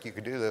quick, you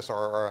can do this.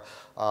 And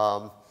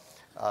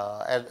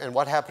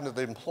what happened to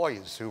the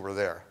employees who were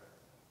there?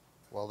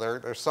 Well,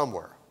 they're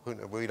somewhere.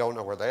 We don't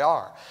know where they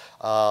are.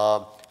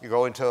 You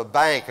go into a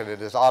bank, and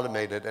it is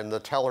automated, and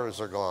the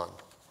tellers are gone.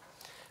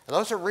 And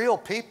those are real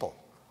people.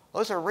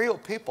 Those are real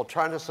people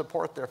trying to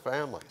support their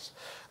families.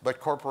 But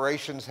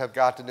corporations have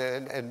gotten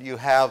in, and you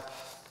have,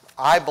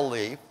 I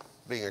believe,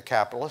 being a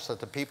capitalist, that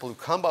the people who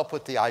come up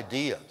with the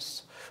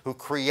ideas, who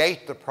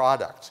create the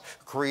products,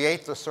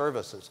 create the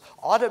services,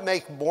 ought to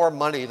make more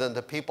money than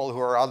the people who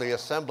are on the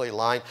assembly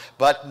line,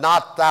 but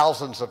not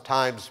thousands of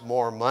times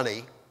more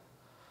money.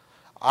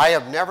 I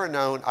have never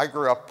known, I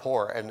grew up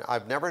poor, and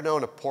I've never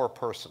known a poor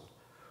person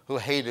who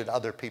hated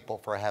other people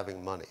for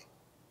having money,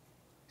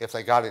 if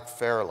they got it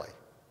fairly.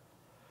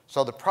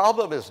 So the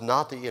problem is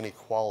not the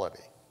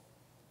inequality,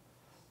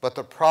 but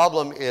the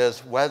problem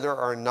is whether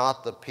or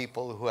not the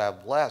people who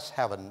have less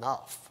have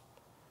enough.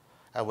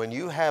 And when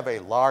you have a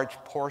large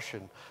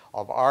portion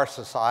of our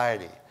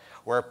society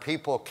where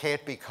people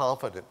can't be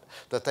confident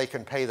that they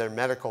can pay their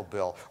medical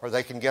bill, or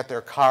they can get their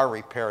car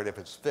repaired if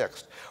it's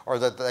fixed, or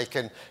that they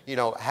can,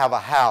 have a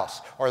house,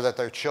 or that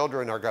their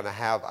children are going to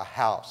have a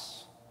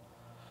house,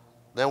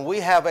 then we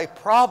have a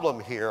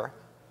problem here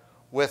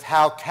with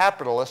how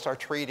capitalists are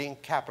treating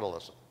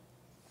capitalism.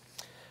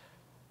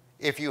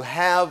 If you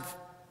have,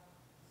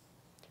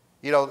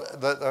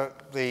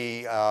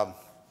 our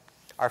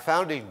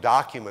founding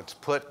documents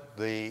put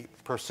the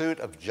pursuit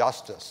of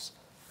justice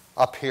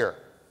up here.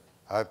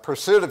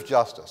 Pursuit of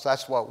justice,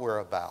 that's what we're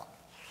about.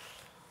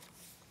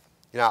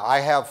 I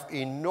have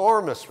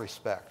enormous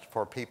respect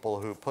for people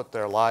who put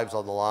their lives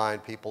on the line,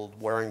 people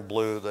wearing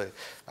blue,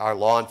 our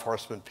law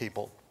enforcement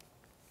people,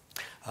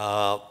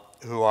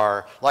 who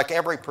are, like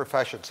every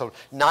profession, so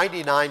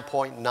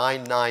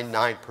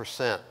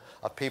 99.999%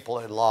 of people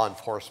in law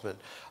enforcement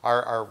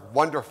are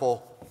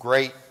wonderful,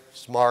 great,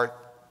 smart,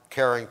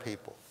 caring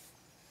people.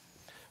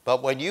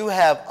 But when you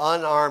have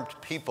unarmed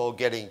people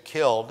getting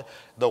killed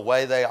the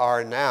way they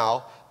are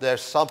now,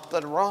 there's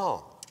something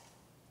wrong.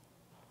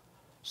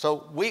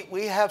 So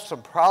we have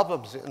some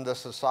problems in the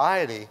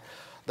society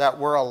that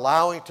we're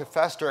allowing to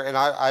fester. And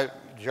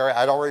Jerry,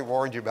 I'd already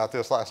warned you about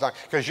this last night,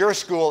 because your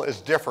school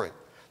is different.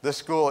 This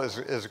school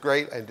is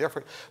great and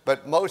different.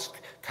 But most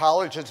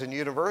colleges and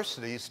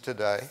universities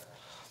today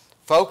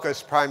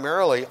focus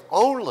primarily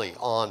only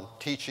on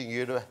teaching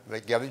you to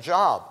get a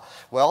job.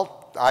 Well,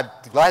 I'm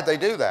glad they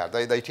do that.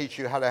 They teach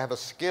you how to have a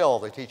skill.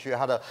 They teach you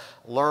how to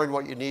learn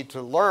what you need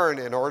to learn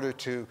in order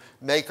to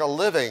make a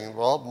living.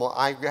 Well,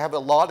 I have a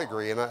law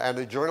degree and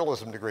a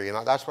journalism degree,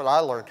 and that's what I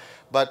learned.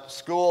 But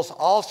schools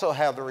also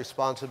have the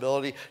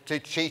responsibility to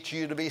teach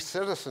you to be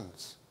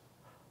citizens.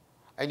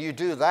 And you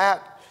do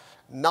that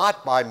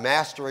not by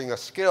mastering a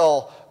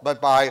skill, but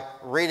by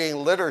reading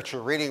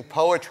literature, reading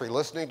poetry,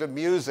 listening to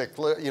music,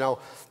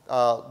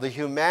 the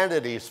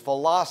humanities,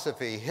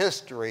 philosophy,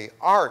 history,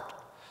 art.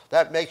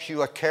 That makes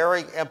you a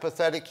caring,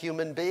 empathetic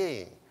human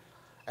being.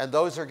 And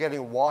those are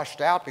getting washed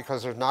out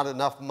because there's not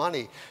enough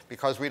money,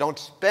 because we don't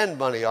spend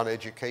money on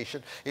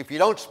education. If you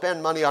don't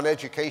spend money on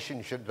education,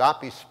 you should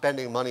not be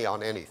spending money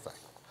on anything,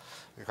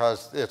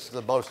 because it's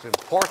the most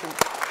important.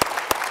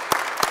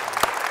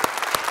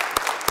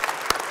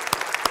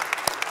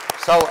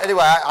 So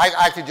anyway,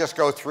 I could just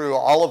go through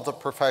all of the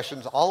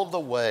professions, all of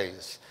the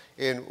ways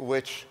in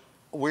which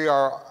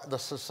the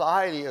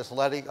society is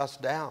letting us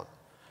down.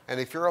 And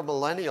if you're a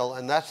millennial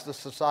and that's the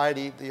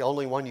society, the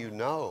only one you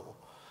know,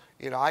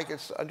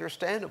 it's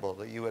understandable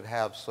that you would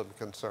have some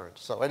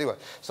concerns. So anyway,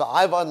 so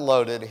I've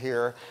unloaded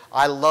here.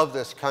 I love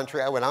this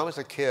country. When I was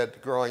a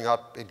kid growing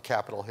up in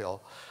Capitol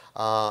Hill,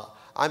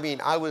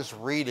 I was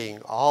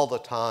reading all the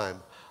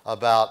time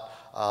about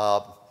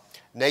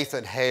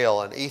Nathan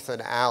Hale and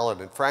Ethan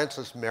Allen and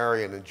Francis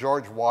Marion and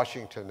George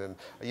Washington and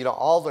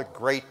all the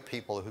great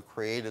people who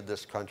created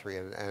this country,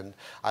 and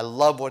I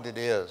love what it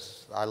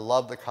is. I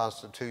love the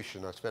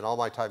Constitution. I spend all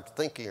my time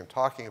thinking and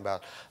talking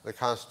about the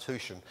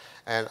Constitution,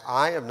 and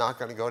I am not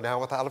going to go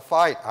down without a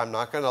fight. I'm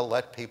not going to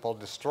let people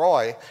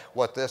destroy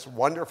what this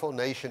wonderful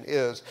nation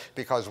is,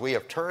 because we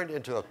have turned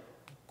into a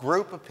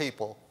group of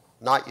people,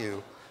 not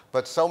you,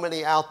 but so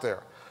many out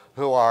there,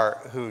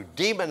 who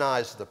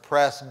demonize the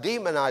press,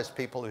 demonize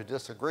people who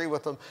disagree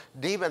with them,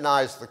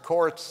 demonize the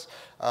courts.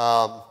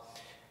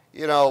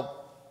 You know,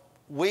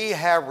 we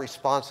have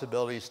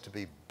responsibilities to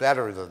be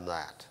better than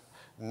that,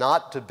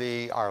 not to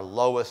be our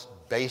lowest,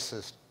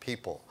 basest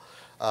people.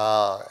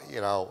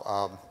 You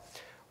know,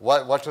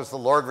 what does the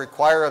Lord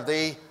require of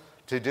thee?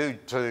 To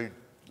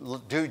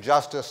do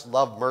justice,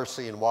 love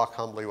mercy, and walk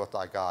humbly with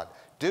thy God.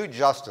 Do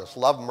justice,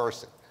 love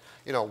mercy.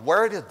 You know,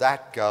 where did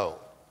that go?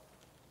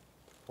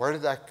 Where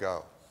did that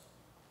go?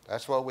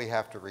 That's what we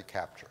have to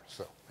recapture.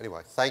 So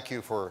anyway, thank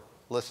you for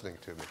listening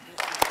to me.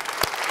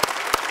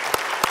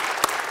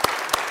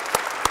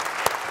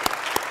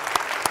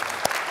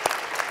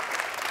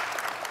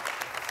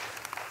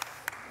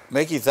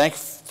 Mickey,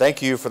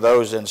 thank you for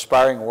those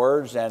inspiring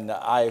words, and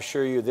I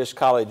assure you this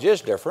college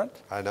is different.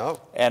 I know.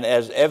 And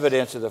as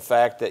evidence of the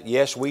fact that,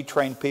 yes, we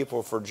train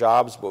people for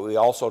jobs, but we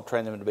also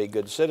train them to be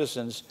good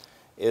citizens,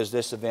 is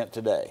this event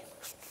today.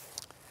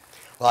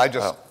 Well, I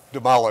just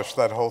demolished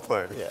that whole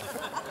thing. Yeah,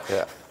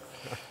 yeah.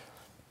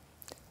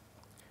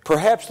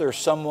 Perhaps there's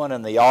someone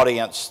in the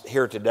audience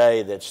here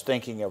today that's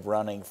thinking of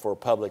running for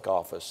public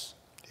office.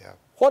 Yeah.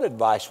 What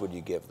advice would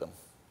you give them?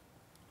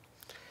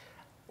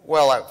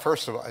 Well,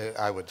 first of all,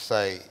 I would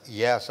say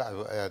yes,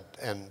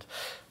 and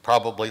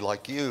probably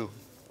like you,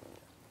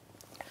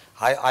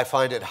 I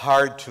find it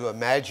hard to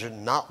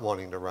imagine not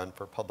wanting to run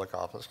for public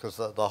office, because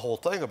the whole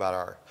thing about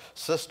our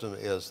system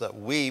is that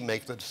we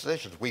make the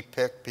decisions. We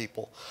pick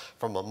people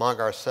from among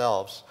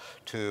ourselves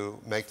to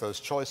make those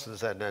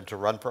choices and to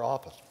run for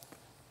office.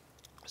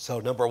 So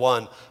number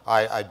one,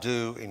 I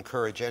do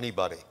encourage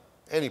anybody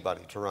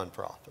to run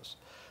for office.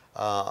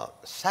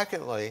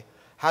 Secondly,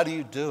 how do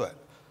you do it?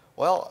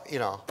 Well, you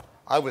know,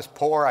 I was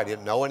poor. I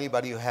didn't know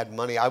anybody who had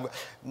money. I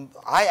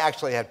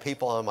actually had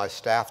people on my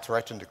staff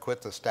threaten to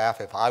quit the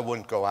staff if I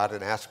wouldn't go out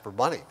and ask for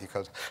money,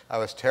 because I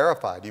was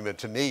terrified. Even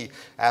to me,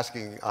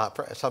 asking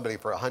somebody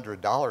for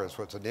 $100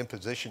 was an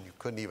imposition you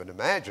couldn't even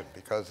imagine,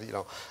 because, you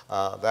know,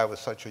 that was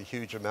such a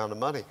huge amount of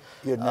money.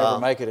 You'd never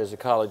make it as a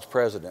college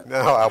president. No,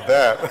 I'll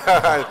bet.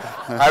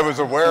 I was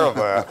aware of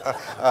that.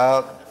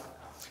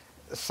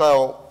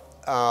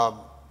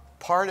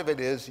 Part of it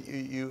is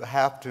you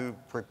have to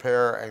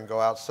prepare and go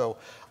out. So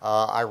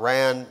I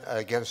ran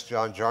against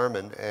John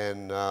Jarman,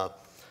 and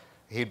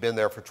he'd been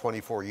there for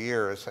 24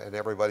 years, and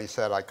everybody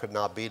said I could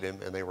not beat him,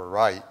 and they were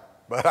right.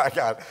 But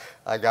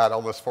I got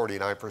almost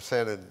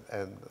 49%,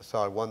 and so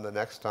I won the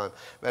next time.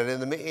 And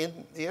in the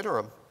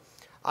interim,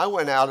 I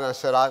went out and I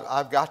said,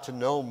 I've got to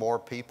know more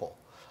people.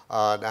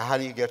 Now, how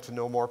do you get to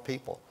know more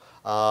people?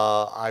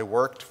 I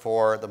worked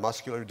for the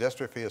Muscular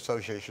Dystrophy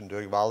Association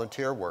doing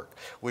volunteer work.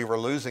 We were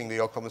losing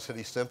the Oklahoma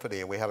City Symphony,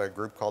 and we had a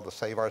group called the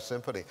Save Our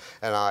Symphony,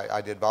 and I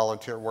did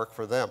volunteer work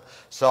for them.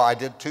 So I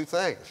did two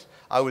things.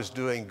 I was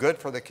doing good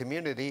for the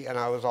community, and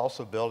I was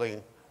also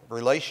building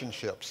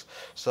relationships,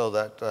 so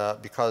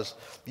that because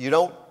you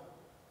don't,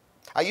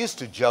 I used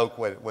to joke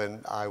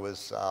when I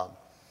was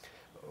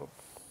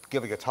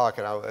giving a talk,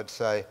 and I would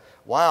say,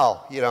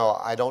 wow, you know,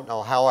 I don't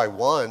know how I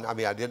won. I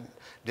mean, I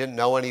didn't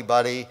know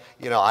anybody.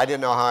 You know, I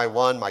didn't know how I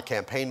won. My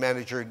campaign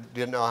manager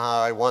didn't know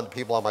how I won.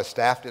 People on my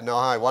staff didn't know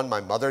how I won.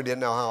 My mother didn't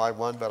know how I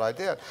won, but I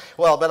did.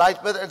 Well,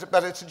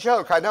 but it's a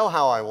joke. I know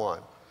how I won.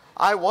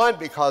 I won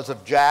because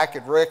of Jack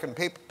and Rick and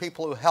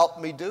people who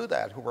helped me do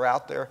that, who were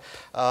out there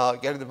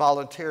getting the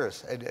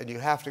volunteers. And you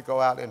have to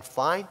go out and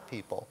find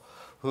people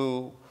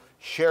who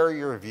share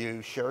your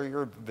views, share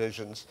your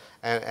visions,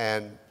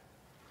 and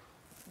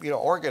you know,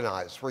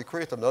 organize,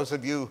 recruit them. Those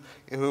of you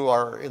who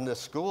are in this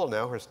school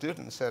now, who are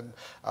students, and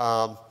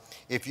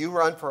if you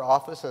run for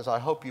office, as I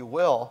hope you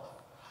will,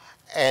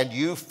 and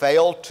you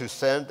fail to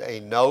send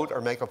a note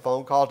or make a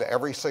phone call to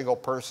every single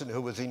person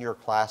who was in your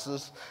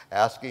classes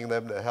asking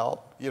them to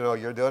help, you know,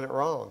 you're doing it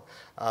wrong.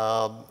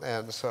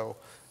 And so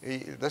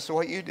this is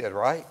what you did,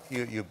 right?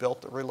 You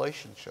built the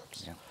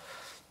relationships. Yeah.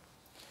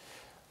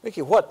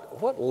 Mickey,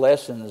 what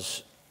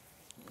lessons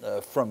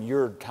from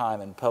your time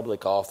in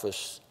public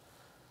office,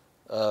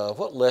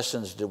 what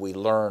lessons did we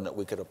learn that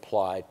we could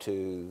apply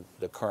to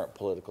the current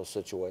political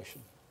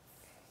situation?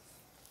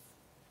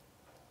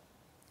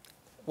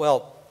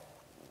 Well,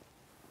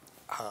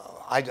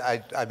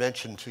 I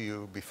mentioned to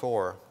you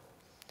before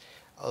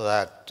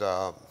that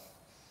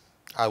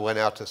I went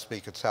out to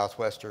speak at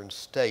Southwestern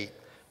State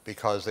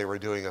because they were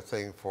doing a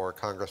thing for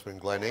Congressman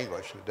Glenn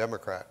English, a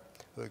Democrat,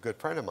 a good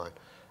friend of mine.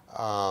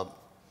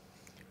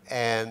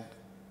 And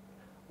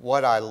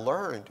what I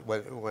learned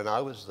when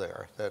I was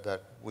there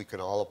that we can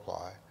all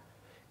apply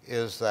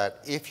is that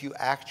if you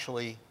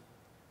actually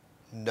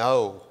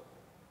know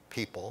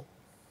people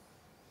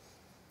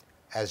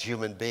as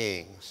human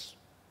beings,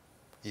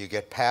 you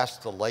get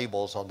past the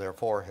labels on their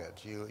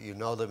foreheads. You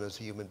know them as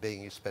a human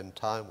being. You spend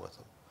time with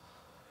them.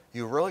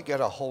 You really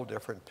get a whole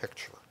different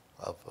picture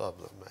of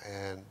them.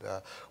 And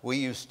we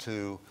used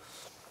to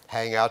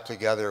hang out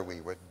together.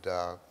 We would,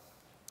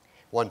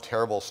 one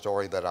terrible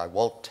story that I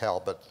won't tell,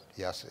 but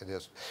yes, it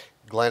is.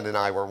 Glenn and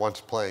I were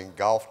once playing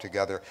golf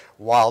together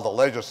while the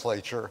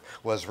legislature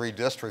was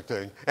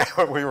redistricting.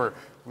 And we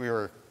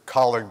were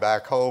calling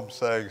back home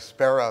saying,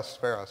 spare us,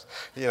 spare us.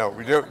 You know,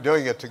 we're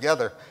doing it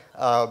together.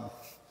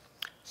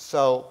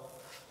 So,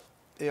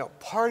 you know,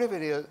 part of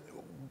it is,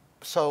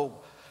 so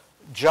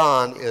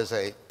John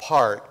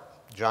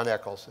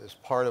Eccles is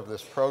part of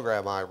this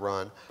program I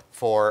run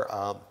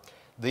for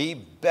the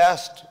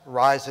best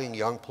rising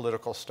young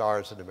political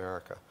stars in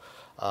America.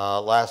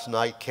 Last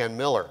night, Ken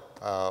Miller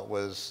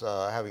was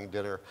having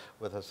dinner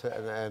with us,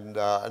 and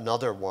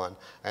another one.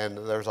 And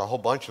there's a whole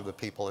bunch of the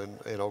people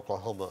in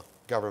Oklahoma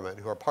government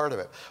who are part of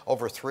it.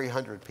 Over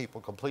 300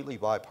 people, completely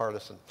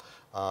bipartisan,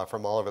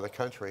 from all over the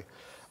country.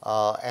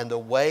 And the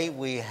way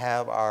we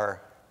have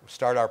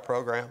start our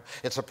program,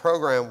 it's a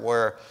program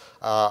where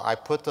I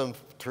put them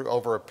through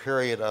over a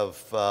period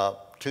of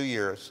 2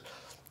 years.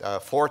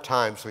 4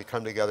 times we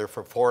come together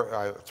for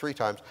 3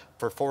 times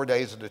for 4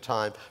 days at a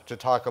time to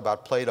talk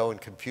about Plato and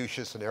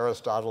Confucius and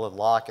Aristotle and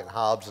Locke and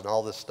Hobbes and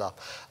all this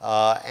stuff,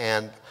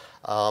 and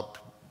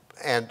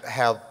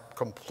have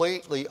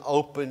completely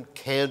open,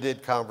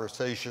 candid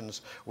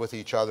conversations with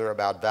each other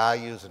about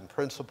values and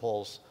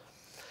principles.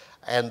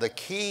 And the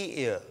key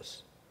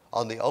is,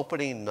 on the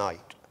opening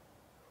night,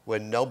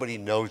 when nobody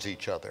knows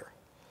each other,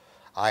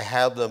 I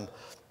have them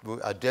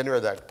a dinner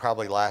that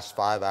probably lasts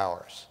 5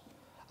 hours.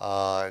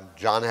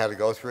 John had to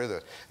go through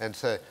this and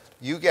say,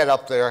 you get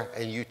up there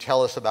and you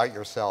tell us about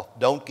yourself.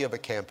 Don't give a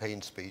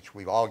campaign speech.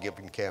 We've all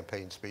given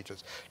campaign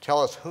speeches.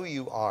 Tell us who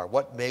you are,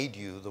 what made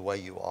you the way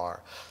you are.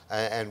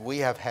 And we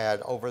have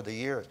had, over the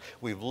years,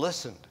 we've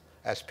listened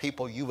as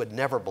people, you would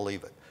never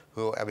believe it,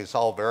 who, I mean, it's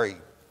all very,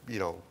 you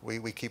know,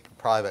 we keep it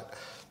private,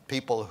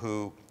 people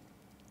who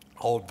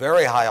hold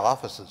very high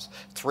offices.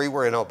 3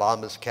 were in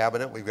Obama's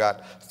cabinet. We've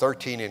got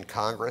 13 in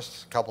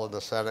Congress, a couple in the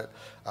Senate.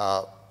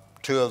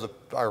 2 of them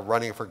are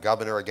running for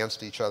governor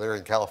against each other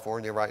in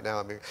California right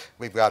now. I mean,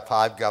 we've got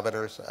 5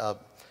 governors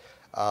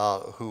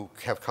who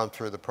have come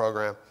through the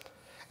program.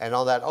 And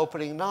on that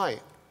opening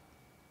night,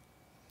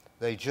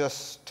 they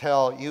just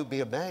tell you,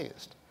 be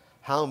amazed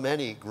how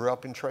many grew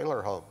up in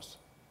trailer homes.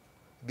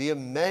 Be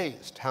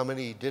amazed how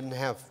many didn't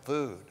have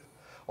food.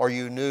 Or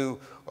you knew,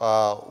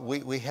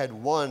 we had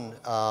one,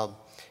 a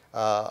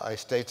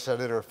state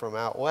senator from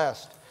out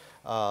west,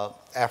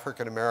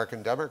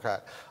 African-American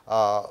Democrat,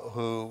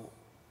 who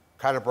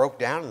kind of broke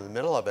down in the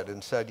middle of it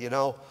and said, you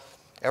know,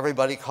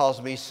 everybody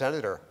calls me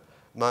senator.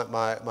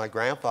 My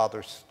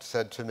grandfather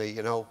said to me,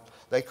 you know,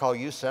 they call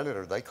you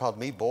senator, they called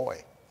me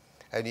boy.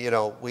 And you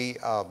know, we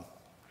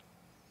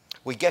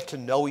get to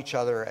know each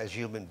other as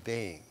human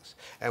beings.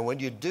 And when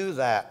you do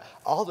that,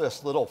 all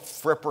this little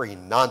frippery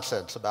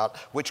nonsense about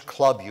which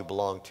club you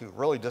belong to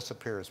really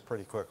disappears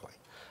pretty quickly.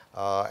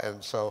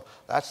 And so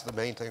that's the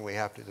main thing we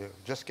have to do,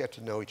 just get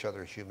to know each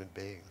other as human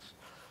beings.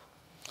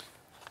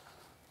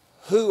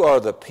 Who are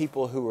the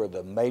people who are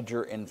the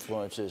major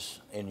influences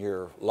in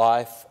your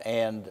life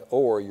and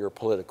or your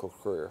political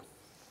career?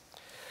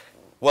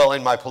 Well,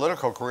 in my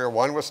political career,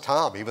 one was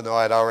Tom, even though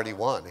I'd already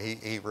won.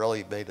 He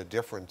really made a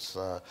difference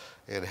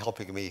in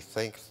helping me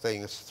think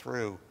things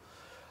through.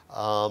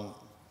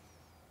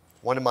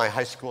 One of my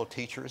high school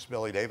teachers,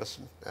 Billy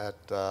Davison at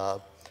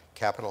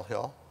Capitol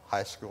Hill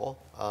High School,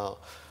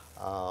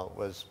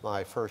 was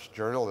my first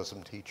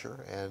journalism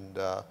teacher and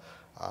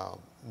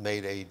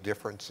made a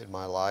difference in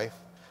my life.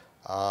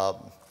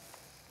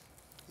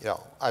 You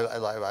know,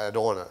 I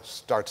don't want to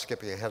start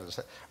skipping ahead and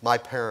say, my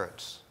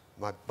parents,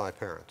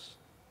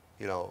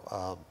 you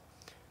know,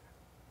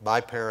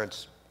 my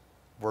parents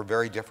were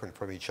very different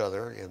from each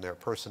other in their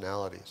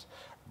personalities,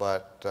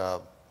 but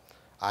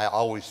I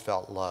always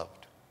felt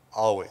loved,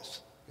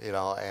 always, you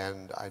know,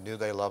 and I knew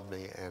they loved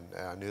me, and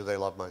I knew they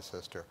loved my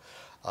sister,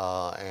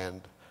 and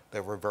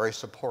they were very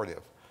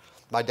supportive.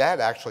 My dad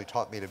actually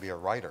taught me to be a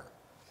writer.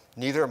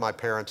 Neither of my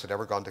parents had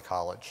ever gone to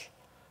college.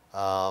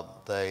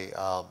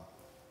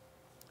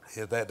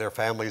 Their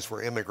families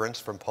were immigrants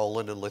from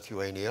Poland and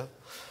Lithuania.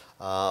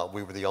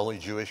 We were the only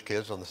Jewish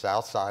kids on the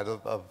south side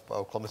of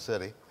Oklahoma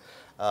City.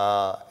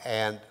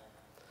 And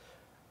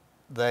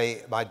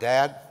my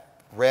dad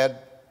read,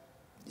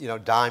 you know,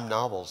 dime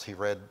novels. He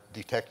read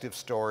detective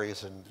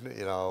stories and,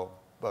 you know,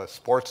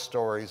 sports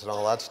stories and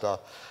all that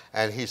stuff.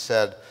 And he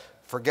said,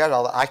 forget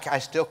all that. I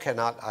still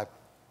cannot,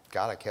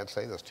 God, I can't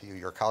say this to you.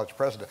 You're a college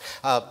president.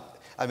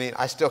 I mean,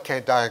 I still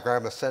can't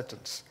diagram a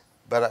sentence,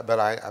 but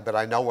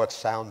I know what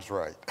sounds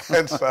right.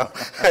 And so,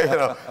 you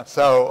know,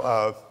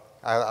 so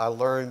I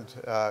learned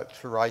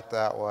to write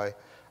that way.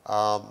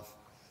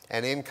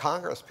 And in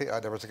Congress,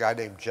 there was a guy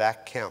named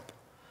Jack Kemp,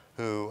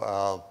 who,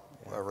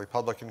 a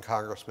Republican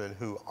congressman,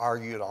 who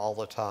argued all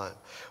the time,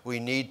 we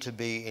need to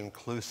be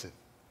inclusive.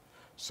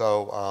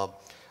 So,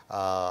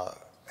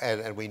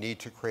 and we need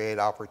to create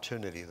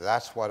opportunity.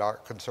 That's what our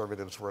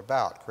conservatives were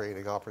about,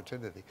 creating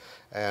opportunity.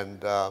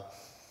 And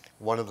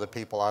one of the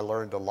people I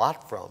learned a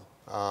lot from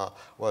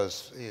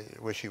was,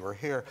 wish he were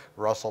here,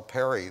 Russell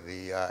Perry,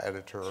 the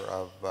editor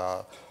of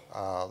the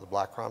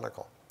Black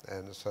Chronicle.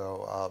 And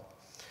so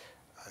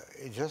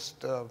it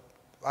just,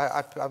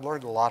 I've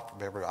learned a lot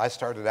from everybody. I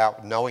started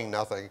out knowing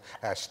nothing.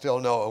 I still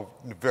know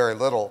very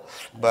little,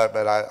 but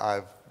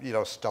I've, you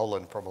know,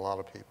 stolen from a lot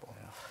of people.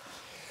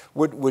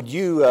 Would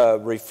you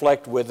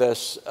reflect with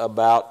us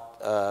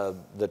about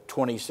the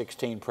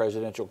 2016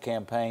 presidential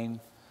campaign,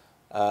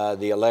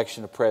 the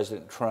election of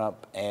President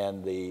Trump,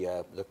 and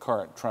the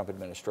current Trump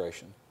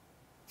administration?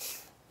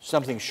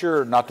 Something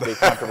sure not to be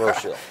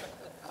controversial.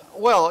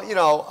 Well, you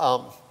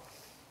know,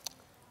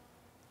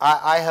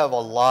 I have a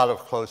lot of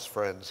close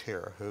friends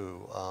here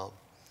who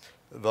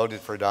voted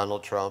for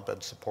Donald Trump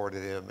and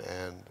supported him,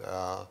 and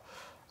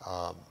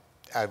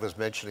I was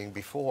mentioning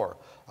before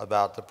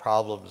about the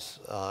problems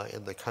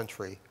in the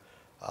country,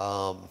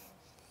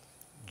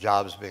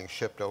 jobs being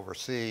shipped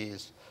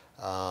overseas,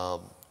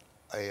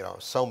 you know,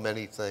 so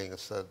many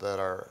things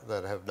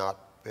that have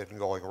not been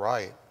going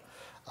right,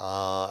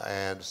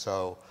 and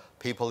so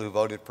people who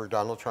voted for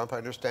Donald Trump, I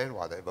understand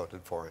why they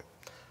voted for him.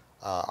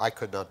 I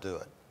could not do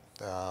it,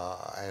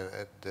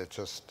 and it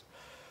just,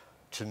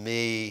 to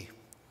me,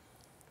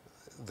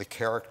 the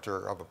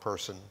character of a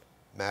person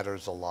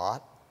matters a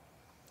lot,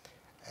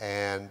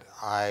 and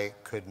I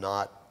could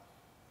not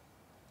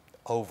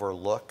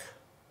overlook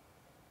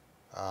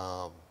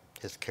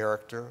his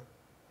character.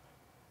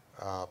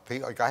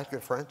 I got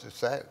good friends who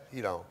said,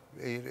 you know,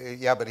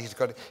 yeah, but he's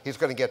going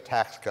to get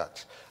tax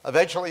cuts.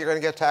 Eventually, you're going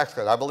to get tax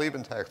cuts. I believe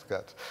in tax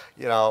cuts,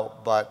 you know.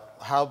 But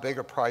how big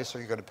a price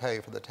are you going to pay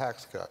for the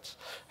tax cuts?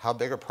 How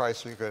big a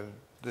price are you going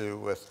to do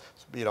with,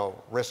 you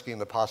know, risking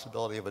the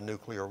possibility of a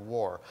nuclear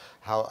war?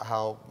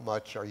 How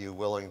much are you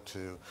willing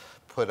to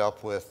put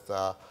up with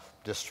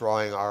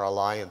destroying our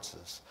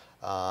alliances?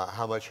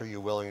 How much are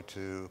you willing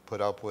to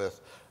put up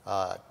with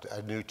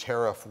a new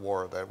tariff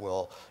war that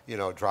will, you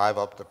know, drive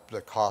up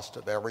the cost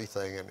of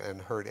everything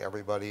and hurt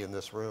everybody in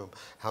this room?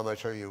 How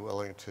much are you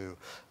willing to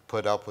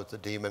put up with the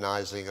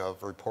demonizing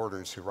of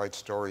reporters who write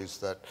stories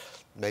that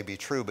may be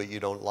true but you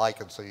don't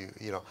like, and so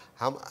you know,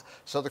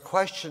 so the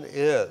question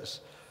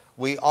is,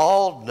 we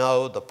all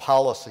know the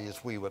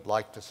policies we would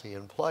like to see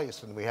in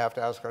place, and we have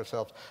to ask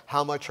ourselves,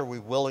 how much are we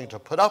willing to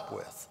put up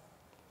with?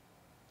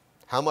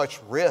 How much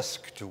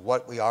risk to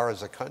what we are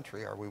as a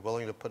country are we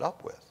willing to put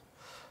up with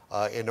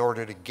in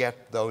order to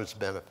get those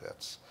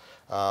benefits?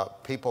 I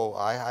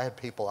had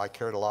people I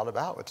cared a lot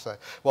about would say,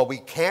 well, we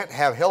can't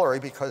have Hillary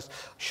because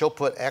she'll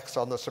put X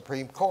on the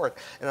Supreme Court.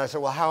 And I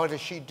said, well, how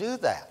does she do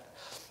that?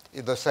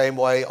 In the same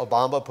way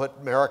Obama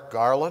put Merrick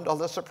Garland on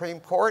the Supreme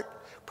Court.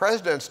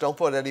 Presidents don't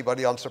put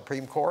anybody on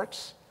Supreme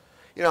Courts.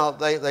 You know,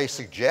 they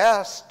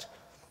suggest,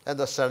 and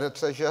the Senate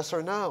says yes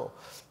or no.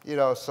 You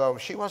know, so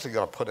she wasn't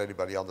going to put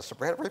anybody on the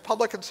Supreme Court.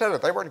 Republican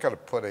Senate, they weren't going to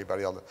put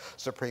anybody on the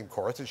Supreme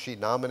Court that she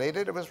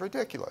nominated. It was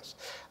ridiculous.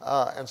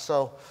 And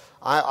so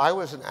I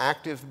was an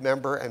active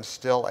member, and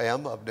still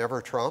am, of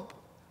Never Trump.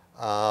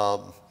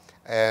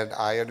 And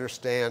I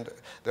understand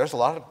there's a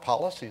lot of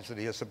policies that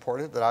he has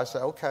supported that I say,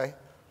 okay,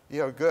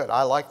 you know, good,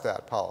 I like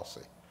that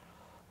policy.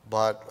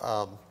 But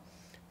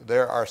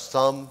there are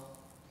some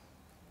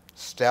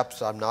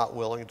steps I'm not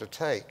willing to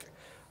take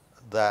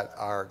that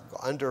are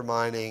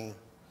undermining.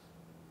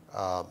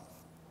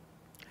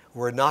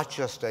 We're not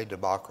just a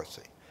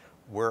democracy.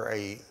 We're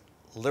a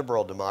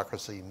liberal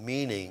democracy,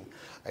 meaning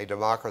a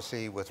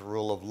democracy with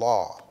rule of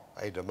law,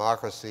 a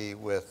democracy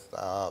with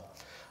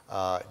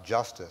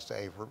justice,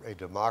 a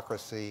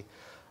democracy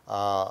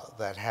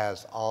that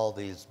has all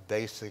these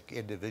basic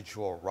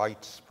individual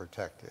rights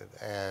protected.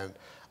 And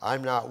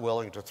I'm not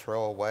willing to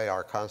throw away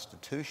our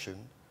Constitution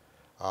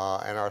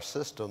and our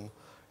system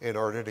in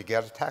order to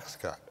get a tax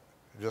cut.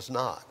 Just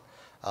not.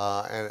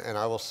 And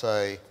I will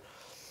say,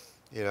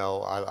 you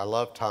know, I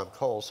love Tom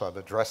Cole, so I'm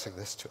addressing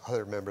this to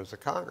other members of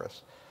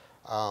Congress.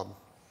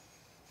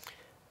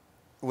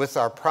 With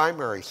our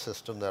primary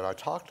system that I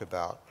talked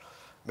about,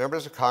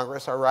 members of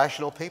Congress are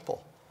rational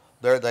people.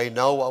 They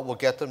know what will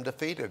get them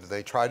defeated.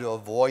 They try to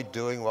avoid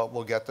doing what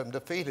will get them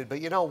defeated.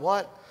 But you know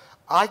what?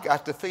 I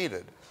got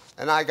defeated.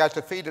 And I got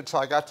defeated, so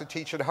I got to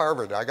teach at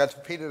Harvard. I got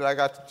defeated, I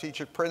got to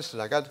teach at Princeton.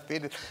 I got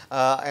defeated,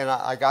 and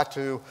I got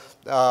to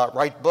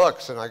write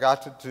books, and I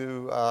got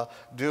to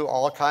do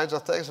all kinds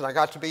of things, and I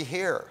got to be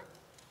here.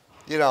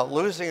 You know,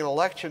 losing an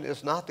election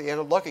is not the end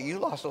of, look at you,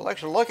 lost an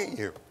election, look at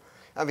you.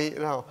 I mean, you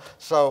know,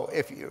 so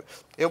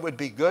it would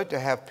be good to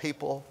have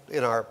people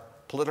in our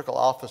political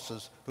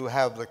offices who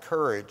have the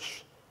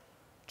courage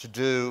to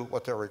do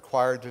what they're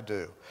required to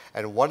do.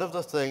 And one of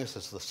the things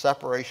is the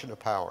separation of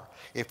power.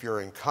 If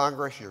you're in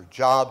Congress, your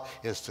job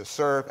is to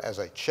serve as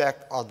a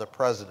check on the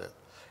president.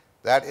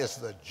 That is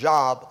the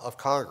job of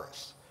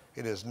Congress.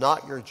 It is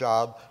not your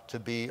job to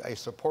be a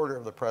supporter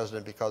of the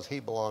president because he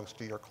belongs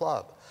to your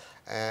club.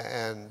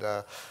 And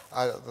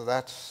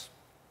that's,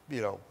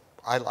 you know,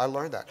 I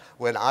learned that.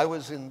 When I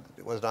was in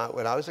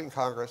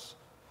Congress,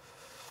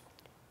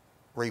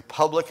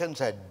 Republicans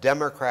and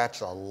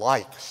Democrats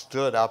alike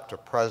stood up to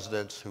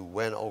presidents who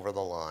went over the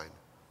line.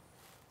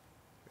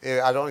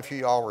 I don't know if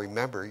you all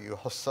remember, you're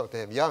all so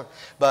damn young,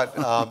 but,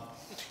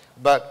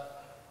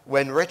 but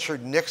when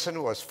Richard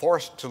Nixon was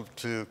forced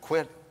to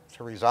quit,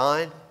 to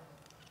resign,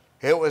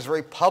 it was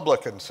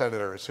Republican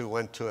senators who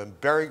went to him,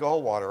 Barry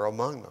Goldwater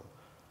among them,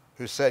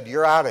 who said,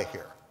 you're out of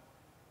here.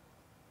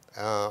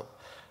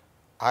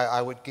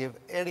 I would give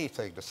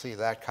anything to see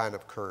that kind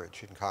of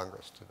courage in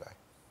Congress today.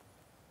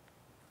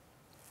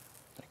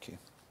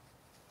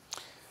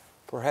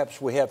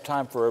 Perhaps we have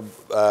time for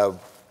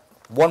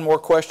one more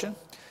question.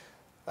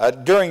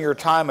 During your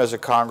time as a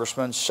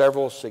congressman,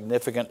 several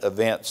significant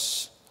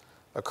events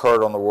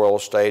occurred on the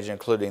world stage,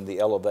 including the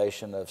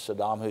elevation of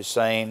Saddam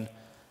Hussein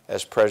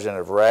as president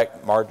of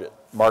Iraq.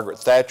 Margaret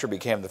Thatcher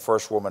became the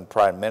first woman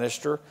prime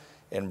minister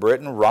in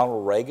Britain.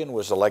 Ronald Reagan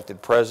was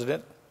elected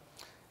president.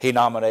 He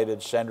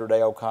nominated Sandra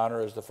Day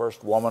O'Connor as the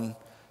first woman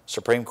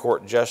Supreme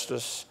Court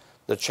justice.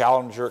 The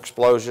Challenger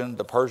explosion,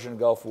 the Persian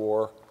Gulf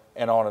War,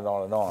 and on and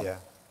on and on. Yeah.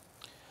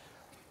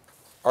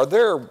 Are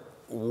there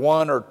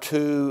one or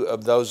two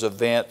of those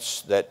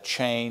events that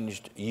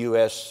changed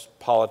U.S.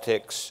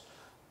 politics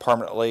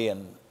permanently,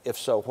 and if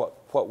so,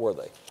 what were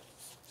they?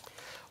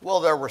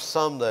 Well, there were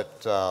some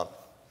that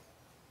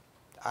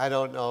I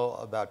don't know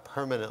about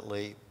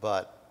permanently,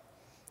 but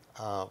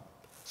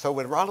so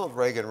when Ronald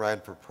Reagan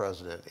ran for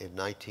president in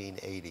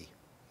 1980,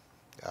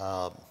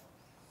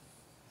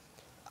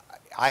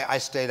 I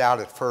stayed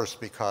out at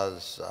first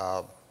because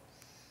so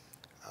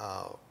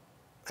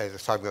I'm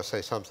going to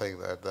say something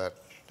that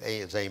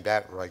is aimed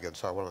at Reagan,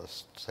 so I want to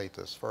say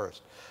this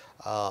first.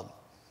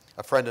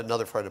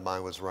 Another friend of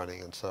mine was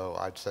running, and so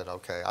I said,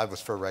 okay, I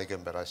was for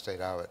Reagan, but I stayed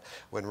out of it.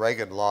 When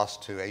Reagan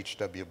lost to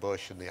H.W.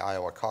 Bush in the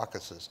Iowa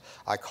caucuses,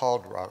 I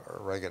called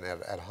Reagan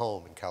at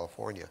home in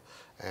California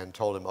and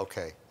told him,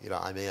 okay,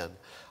 I'm in.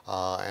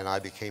 And I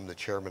became the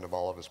chairman of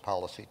all of his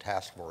policy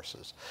task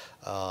forces.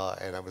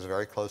 And I was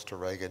very close to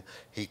Reagan.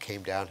 He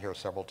came down here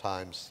several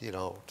times,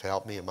 to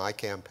help me in my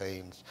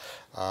campaigns.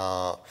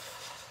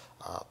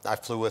 I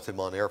flew with him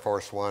on Air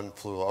Force One,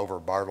 flew over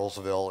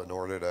Bartlesville in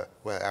order to,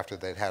 after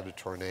they'd had a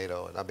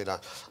tornado. And I mean,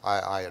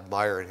 I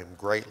admired him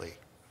greatly.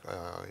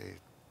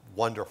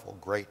 Wonderful,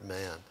 great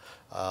man.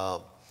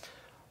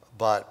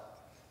 But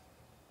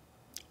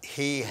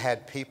he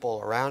had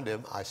people around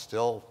him, I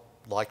still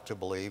like to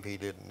believe, he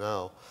didn't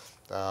know,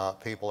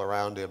 people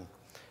around him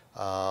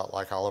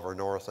like Oliver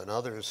North and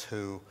others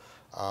who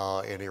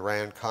in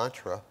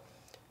Iran-Contra,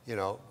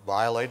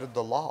 violated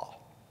the law.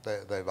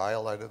 They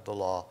violated the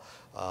law.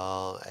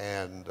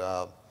 And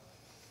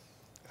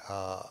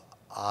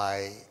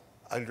I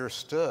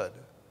understood,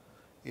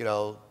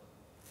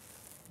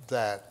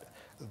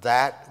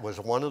 that was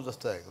one of the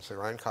things,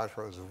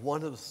 Iran-Contra was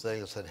one of the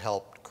things that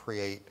helped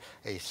create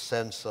a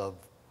sense of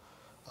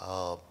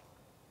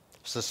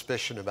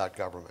suspicion about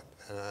government.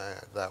 And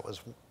that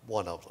was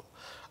one of them.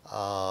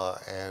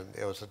 And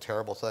it was a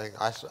terrible thing.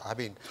 I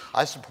mean,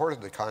 I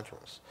supported the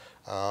Contras.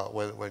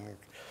 When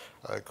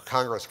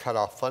Congress cut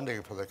off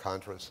funding for the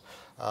Contras,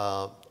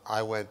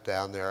 I went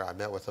down there, I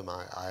met with them,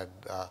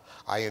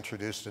 I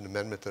introduced an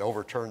amendment that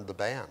overturned the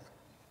ban,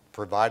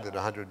 provided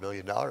 $100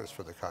 million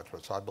for the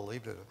Contras, so I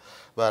believed in it.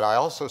 But I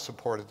also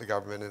supported the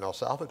government in El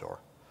Salvador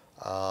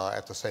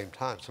at the same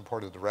time,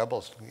 supported the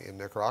rebels in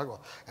Nicaragua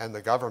and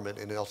the government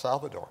in El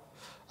Salvador.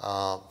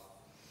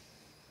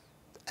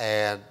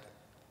 And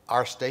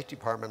our State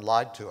Department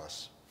lied to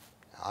us.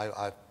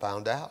 I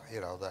found out,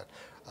 that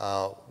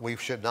we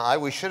should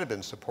have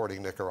been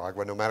supporting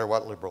Nicaragua, no matter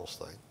what liberals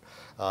think,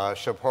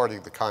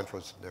 supporting the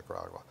Contras in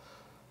Nicaragua.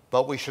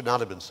 But we should not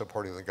have been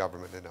supporting the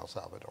government in El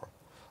Salvador.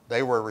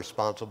 They were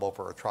responsible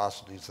for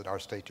atrocities that our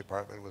State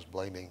Department was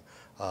blaming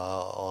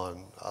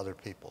on other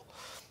people.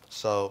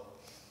 So,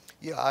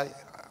 yeah,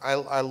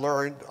 I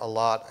learned a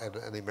lot,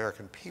 and the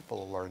American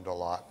people learned a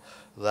lot,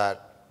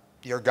 that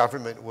your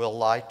government will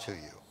lie to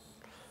you.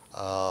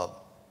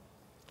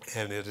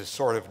 And it has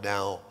sort of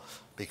now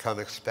become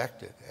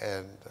expected.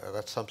 And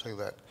that's something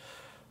that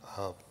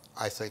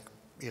I think,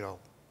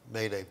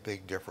 made a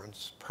big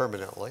difference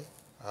permanently.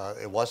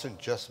 It wasn't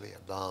just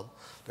Vietnam.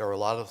 There were a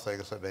lot of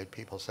things that made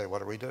people say,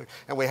 what are we doing?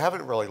 And we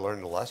haven't really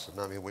learned a lesson.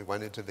 I mean, we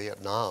went into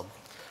Vietnam,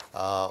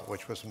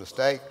 which was a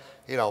mistake.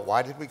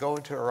 Why did we go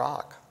into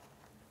Iraq?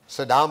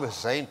 Saddam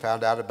Hussein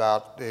found out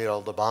about,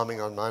 the bombing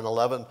on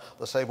 9/11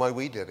 the same way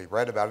we did. He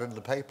read about it in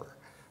the paper.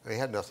 And he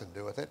had nothing to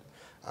do with it.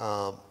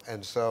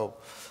 And so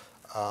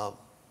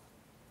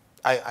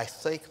I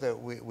think that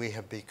we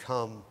have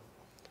become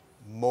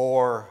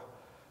more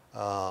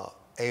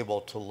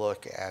able to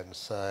look and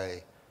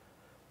say,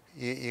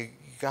 you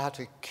got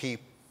to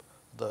keep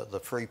the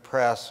free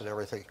press and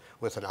everything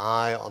with an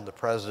eye on the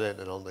president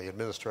and on the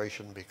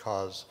administration,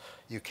 because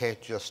you can't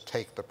just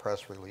take the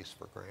press release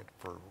for granted,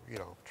 for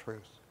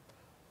truth.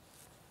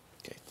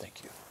 Okay,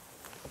 thank you.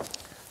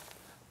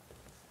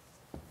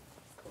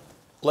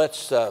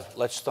 Let's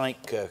thank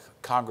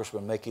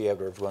Congressman Mickey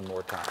Edwards one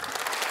more time.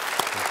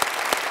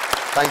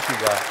 Thank you,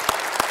 guys.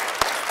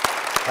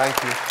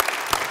 Thank you.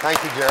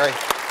 Thank you, Jerry.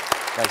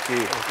 Thank you.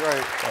 That was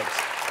great. Thanks.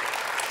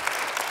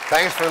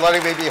 Thanks for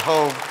letting me be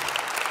home.